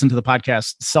listen to the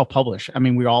podcast self-publish. I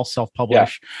mean, we all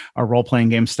self-publish our role-playing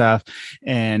game stuff,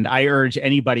 and I urge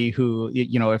anybody who,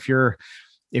 if you're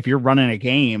running a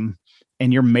game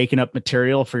and you're making up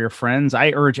material for your friends, I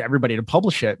urge everybody to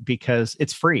publish it, because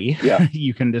it's free. Yeah.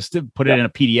 You can just put it in a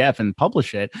PDF and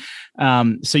publish it.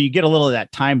 So you get a little of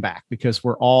that time back, because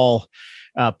we're all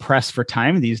pressed for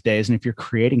time these days. And if you're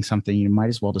creating something, you might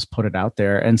as well just put it out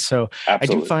there. And so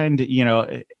Absolutely. I do find,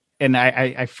 and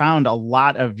I found a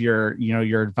lot of your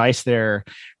advice there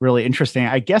really interesting.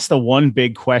 I guess the one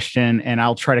big question, and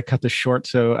I'll try to cut this short,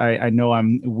 so I know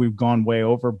we've gone way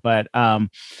over, but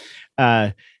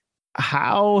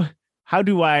how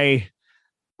do I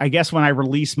guess when I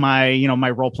release my my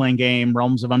role-playing game,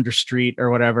 Realms of Understreet or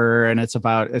whatever, and it's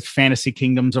fantasy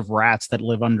kingdoms of rats that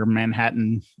live under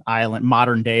Manhattan Island,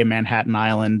 modern day Manhattan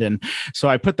Island, and so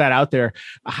I put that out there.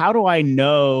 How do I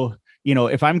know,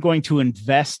 if I'm going to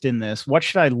invest in this, what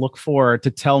should I look for to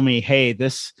tell me, hey,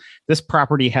 this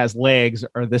property has legs,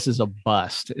 or this is a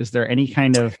bust? Is there any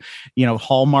kind of,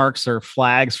 hallmarks or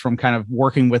flags from kind of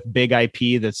working with big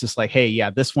IP that's just like, hey, yeah,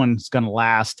 this one's going to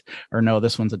last, or no,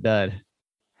 this one's a dud?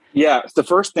 Yeah, the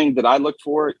first thing that I look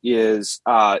for is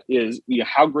how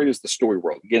great is the story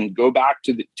world? Again, go back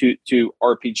to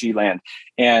RPG land,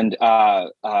 and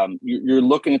you're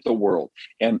looking at the world,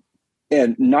 and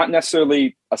not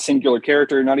necessarily a singular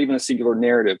character, not even a singular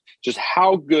narrative, just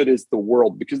how good is the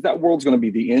world? Because that world's going to be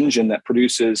the engine that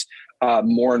produces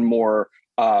more and more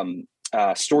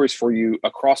stories for you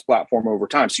across platform over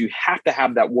time. So you have to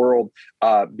have that world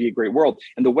be a great world.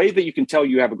 And the way that you can tell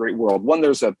you have a great world, one,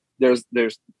 there's a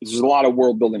lot of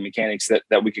world building mechanics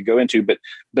that we could go into, but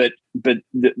the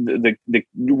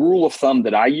rule of thumb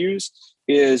that I use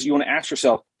is you want to ask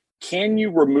yourself, can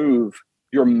you remove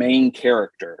your main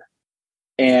character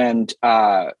and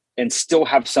still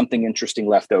have something interesting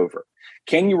left over?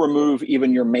 Can you remove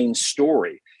even your main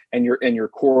story and your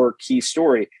core key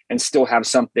story and still have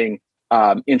something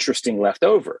interesting left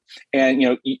over? And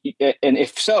and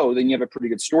if so, then you have a pretty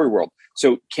good story world.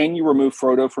 So can you remove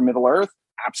Frodo from Middle Earth?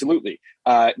 Absolutely.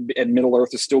 And Middle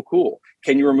Earth is still cool.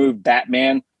 Can you remove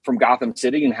Batman from Gotham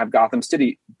City and have Gotham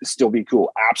City still be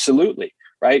cool? Absolutely.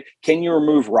 Right. Can you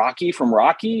remove Rocky from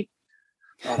Rocky?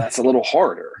 Oh, that's a little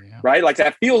harder, right? Like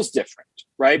that feels different,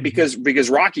 right? Mm-hmm. Because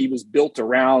Rocky was built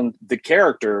around the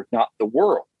character, not the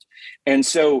world. And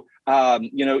so,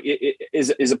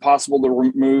 is it possible to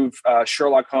remove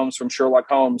Sherlock Holmes from Sherlock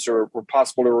Holmes, or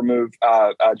possible to remove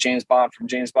James Bond from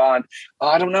James Bond?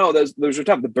 I don't know. Those are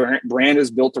tough. The brand is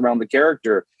built around the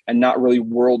character and not really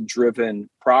world-driven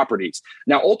properties.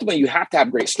 Now, ultimately, you have to have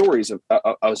great stories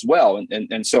as well.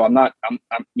 And so I'm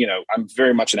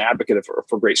very much an advocate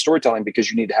for great storytelling, because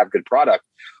you need to have good product.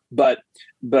 But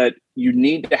you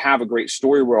need to have a great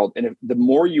story world. And the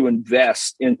more you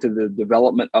invest into the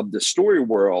development of the story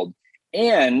world,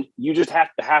 and you just have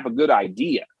to have a good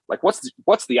idea. Like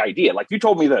what's the idea? Like you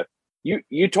told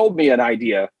me an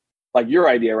idea, like your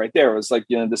idea right there was like,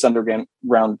 this underground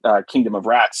kingdom of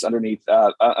rats underneath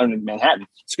Manhattan.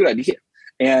 It's a good idea.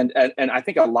 And I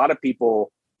think a lot of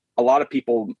people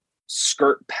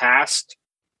skirt past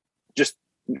just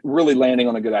really landing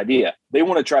on a good idea. They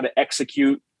want to try to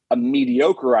execute a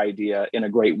mediocre idea in a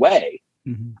great way,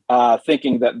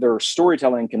 thinking that their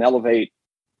storytelling can elevate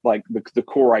like the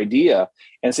core idea.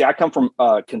 And see, I come from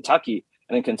Kentucky,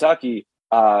 and in Kentucky,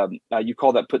 you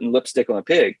call that putting lipstick on a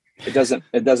pig. It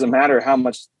doesn't matter how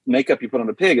much makeup you put on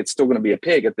a pig; it's still going to be a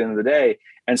pig at the end of the day.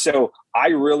 And so, I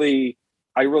really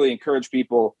encourage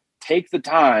people, take the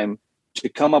time to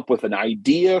come up with an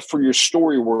idea for your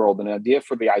story world, an idea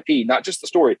for the IP, not just the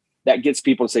story, that gets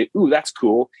people to say, "Ooh, that's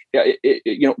cool."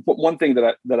 Yeah, one thing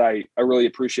that I really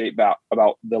appreciate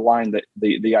about the line that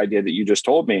the idea that you just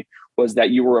told me was that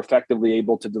you were effectively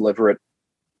able to deliver it,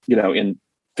 in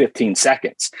 15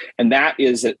 seconds. And that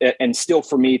is, and still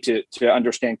for me to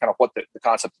understand kind of what the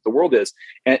concept of the world is.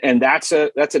 And that's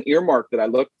an earmark that I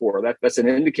look for. That's an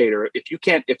indicator. If you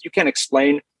can't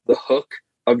explain the hook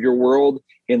of your world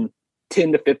in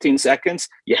 10 to 15 seconds,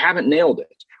 you haven't nailed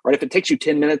it. Right? If it takes you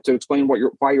 10 minutes to explain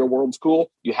why your world's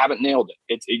cool, you haven't nailed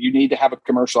it. You need to have a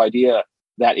commercial idea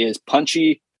that is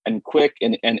punchy and quick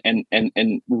and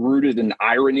rooted in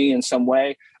irony in some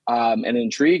way, and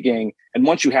intriguing. And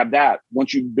once you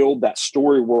build that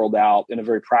story world out in a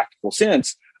very practical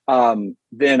sense,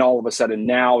 then all of a sudden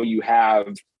now you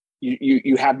have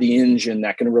the engine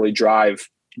that can really drive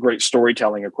great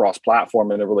storytelling across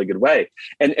platform in a really good way.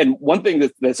 And one thing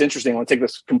that's interesting, I want to take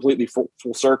this completely full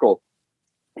circle,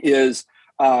 is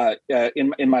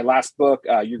in my last book,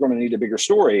 You're Going to Need a Bigger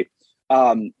Story.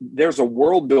 There's a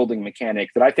world building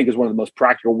mechanic that I think is one of the most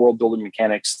practical world building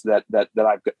mechanics that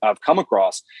I've come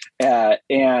across,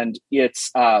 and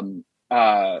I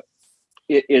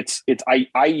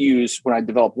use, when I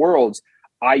develop worlds,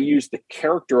 I use the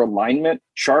character alignment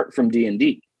chart from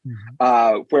D&D.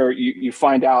 Where you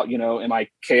find out, am I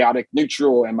chaotic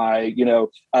neutral? Am I,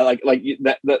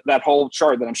 that whole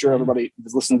chart that I'm sure everybody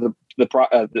who's listening to the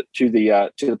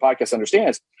podcast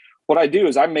understands. What I do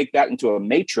is I make that into a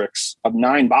matrix of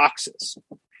 9 boxes,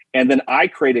 and then I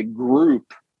create a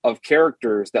group of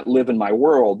characters that live in my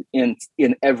world in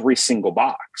every single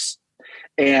box.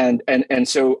 And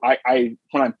so I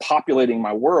when I'm populating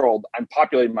my world,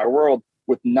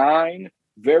 with 9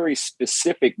 very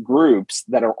specific groups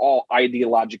that are all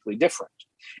ideologically different.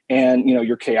 And,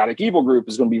 your chaotic evil group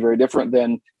is going to be very different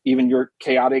than even your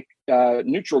chaotic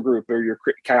neutral group or your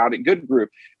chaotic good group.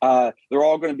 They're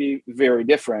all going to be very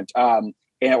different.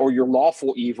 Or your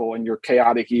lawful evil and your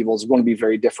chaotic evil is going to be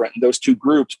very different. And those 2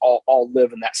 groups all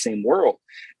live in that same world.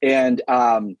 And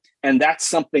that's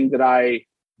something that I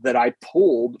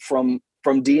pulled from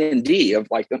D&D, of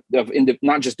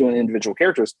not just doing individual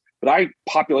characters, but I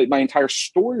populate my entire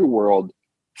story world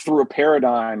through a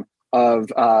paradigm of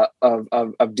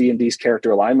D&D's character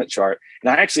alignment chart.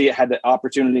 And I actually had the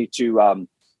opportunity to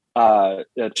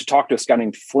talk to this guy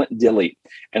named Flint Dilley,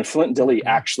 and Flint Dilley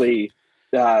actually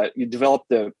developed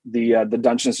the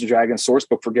Dungeons and Dragons source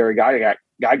book for Gary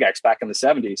Gygax back in the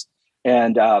 70s.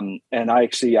 And I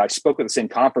spoke at the same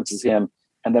conference as him,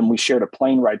 and then we shared a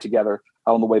plane ride together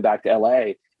on the way back to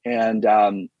LA.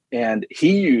 And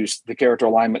he used the character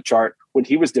alignment chart when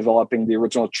he was developing the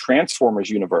original Transformers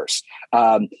universe,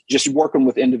 just working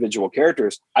with individual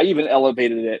characters. I even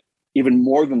elevated it even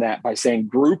more than that by saying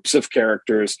groups of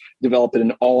characters, develop it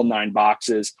in all 9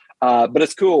 boxes. But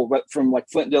it's cool. But from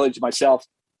Flint Dilley to myself,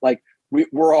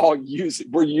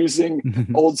 we're using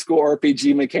old school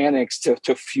RPG mechanics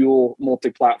to fuel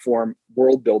multi-platform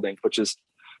world building, which is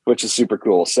super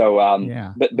cool. So,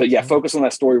 but focus on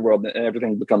that story world and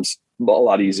everything becomes a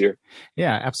lot easier.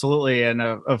 Yeah, absolutely. And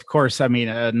of course, I mean,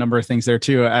 a number of things there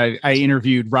too. I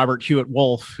interviewed Robert Hewitt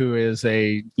Wolf, who is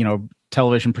a,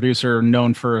 television producer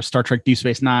known for Star Trek Deep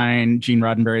Space Nine, Gene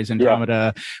Roddenberry's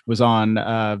Andromeda, was on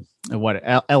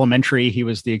Elementary. He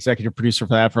was the executive producer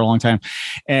for that for a long time.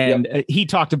 And he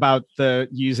talked about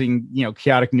using,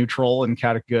 chaotic neutral and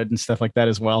chaotic good and stuff like that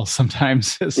as well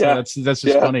sometimes. So that's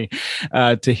just funny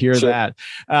to hear that.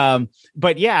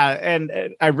 But yeah, and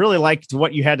I really liked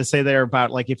what you had to say there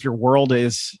about if your world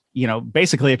is,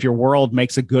 basically if your world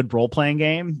makes a good role-playing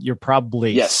game, you're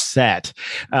probably set.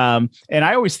 And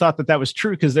I always thought that was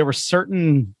true, because there were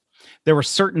certain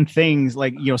things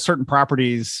certain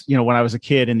properties, when I was a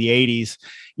kid in the 80s,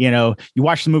 you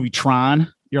watch the movie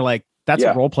Tron, you're like, that's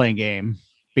a role-playing game.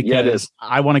 Because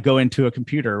I want to go into a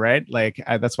computer, right?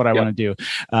 That's what I want to do.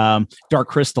 Dark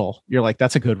Crystal, you're like,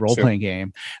 that's a good role-playing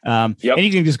game. And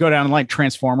you can just go down and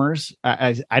Transformers.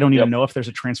 I don't even know if there's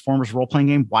a Transformers role-playing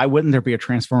game. Why wouldn't there be a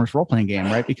Transformers role-playing game,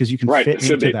 right? Because you can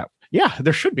fit into that. Yeah,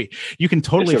 there should be. You can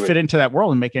totally fit into that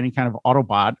world and make any kind of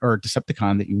Autobot or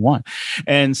Decepticon that you want.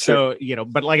 And so,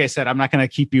 but like I said, I'm not going to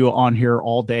keep you on here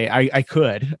all day. I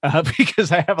could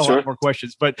because I have a lot more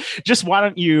questions. But just why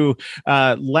don't you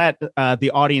let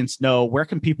the audience know, where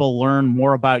can people learn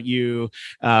more about you?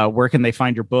 Where can they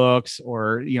find your books,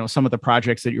 or some of the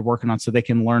projects that you're working on, so they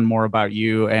can learn more about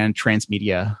you and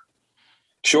Transmedia?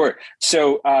 Sure.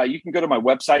 So you can go to my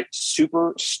website,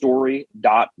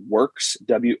 superstory.works,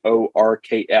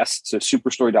 WORKS. So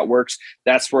superstory.works.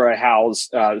 That's where I house,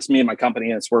 it's me and my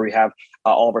company, and it's where we have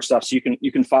all of our stuff. So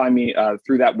you can find me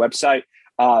through that website.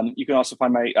 You can also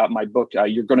find my book,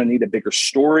 You're Going to Need a Bigger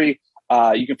Story.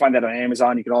 You can find that on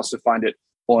Amazon. You can also find it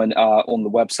on the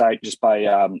website just by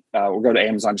or go to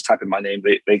Amazon, just type in my name.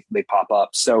 They pop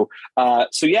up. So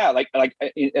yeah,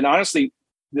 and honestly,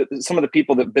 some of the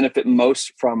people that benefit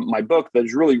most from my book, that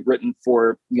is really written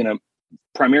for,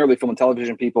 primarily film and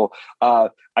television people. I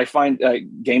find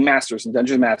game masters and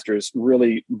dungeon masters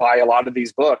really buy a lot of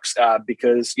these books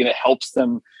because, it helps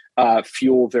them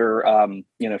fuel their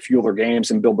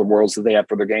games and build the worlds that they have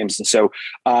for their games. And so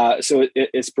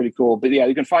it's pretty cool. But yeah,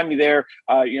 you can find me there.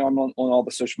 I'm on all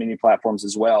the social media platforms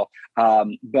as well.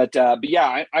 But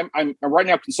yeah, I'm right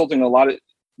now consulting a lot of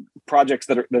projects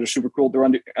that are super cool. They're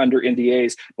under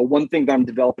NDAs. But one thing that I'm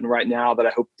developing right now that I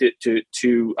hope to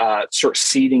start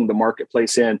seeding the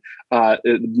marketplace in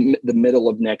the middle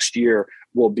of next year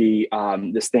will be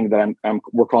this thing that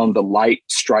we're calling the Light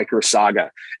Striker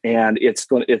Saga, and it's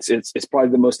probably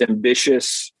the most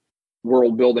ambitious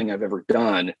world building I've ever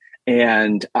done.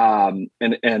 And we're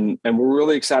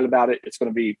really excited about it. It's going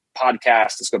to be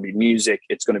podcast. It's going to be music.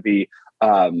 It's going to be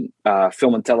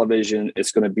film and television.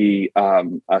 It's going to be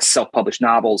self-published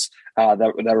novels that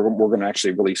we're going to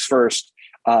actually release first.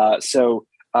 So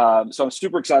I'm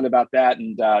super excited about that.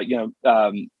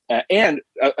 And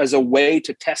as a way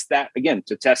to test that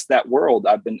world,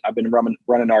 I've been running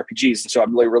RPGs, and so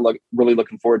I'm really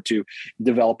looking forward to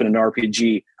developing an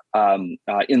RPG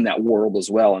in that world as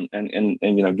well, and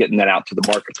getting that out to the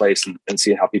marketplace and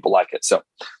seeing how people like it. So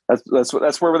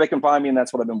that's where they can find me, and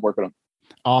that's what I've been working on.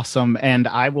 Awesome. And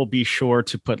I will be sure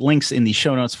to put links in the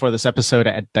show notes for this episode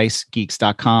at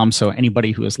dicegeeks.com. So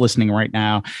anybody who is listening right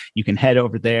now, you can head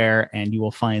over there and you will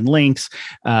find links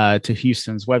to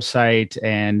Houston's website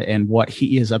and what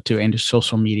he is up to and his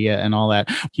social media and all that.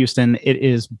 Houston, it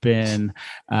has been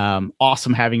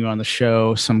awesome having you on the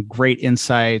show. Some great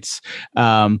insights.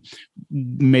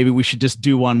 Maybe we should just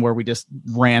do one where we just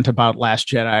rant about Last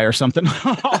Jedi or something.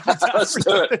 Let's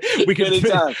do it.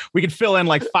 We could fill in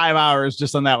like 5 hours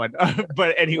just on that one.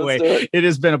 But anyway, it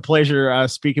has been a pleasure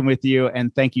speaking with you,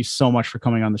 and thank you so much for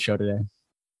coming on the show today.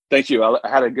 Thank you. I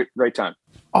had a great time.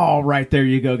 All right, there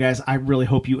you go, guys. I really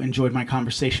hope you enjoyed my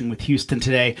conversation with Houston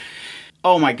today.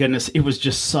 Oh my goodness, it was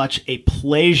just such a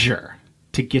pleasure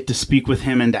to get to speak with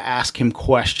him and to ask him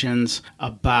questions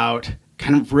about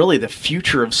kind of really the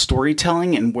future of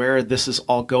storytelling and where this is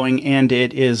all going. And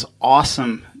it is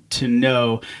awesome to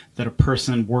know that a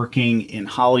person working in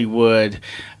Hollywood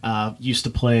used to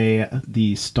play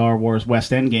the Star Wars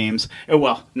West End games.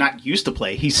 Well, not used to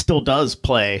play. He still does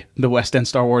play the West End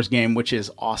Star Wars game, which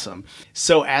is awesome.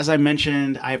 So as I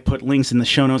mentioned, I've put links in the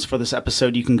show notes for this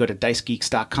episode. You can go to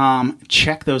dicegeeks.com.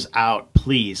 Check those out,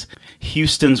 please.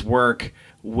 Houston's work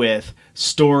with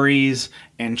stories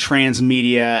and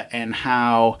transmedia and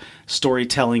how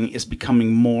storytelling is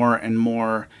becoming more and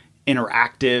more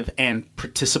interactive and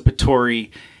participatory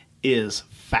is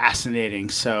fascinating.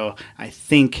 So I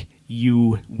think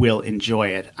you will enjoy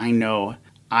it. I know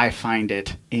I find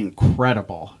it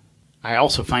incredible. I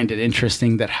also find it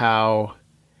interesting that how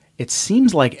it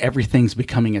seems like everything's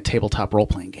becoming a tabletop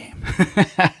role-playing game.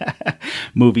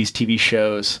 Movies, TV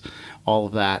shows, all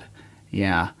of that.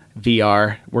 Yeah.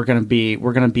 VR. We're gonna be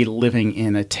living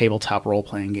in a tabletop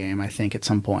role-playing game, I think, at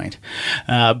some point.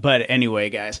 But anyway,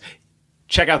 guys,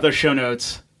 check out those show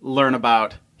notes. Learn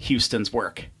about Houston's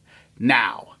work.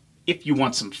 Now, if you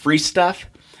want some free stuff,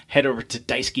 head over to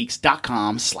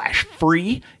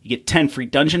dicegeeks.com/free. You get 10 free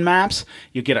dungeon maps.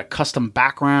 You'll get a custom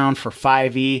background for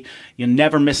 5e. You'll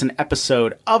never miss an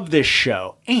episode of this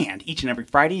show. And each and every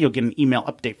Friday, you'll get an email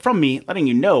update from me letting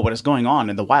you know what is going on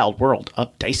in the wild world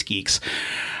of Dice Geeks.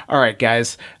 All right,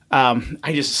 guys.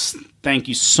 I just thank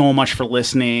you so much for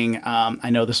listening. I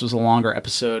know this was a longer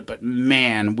episode, but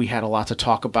man, we had a lot to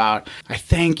talk about. I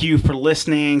thank you for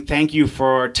listening. Thank you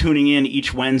for tuning in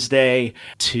each Wednesday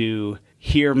to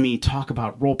hear me talk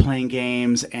about role-playing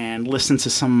games and listen to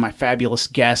some of my fabulous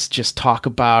guests just talk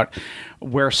about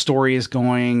where story is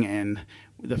going and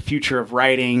the future of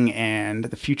writing and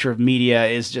the future of media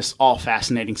is just all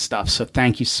fascinating stuff. So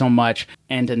thank you so much.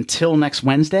 And until next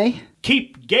Wednesday,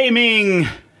 keep gaming!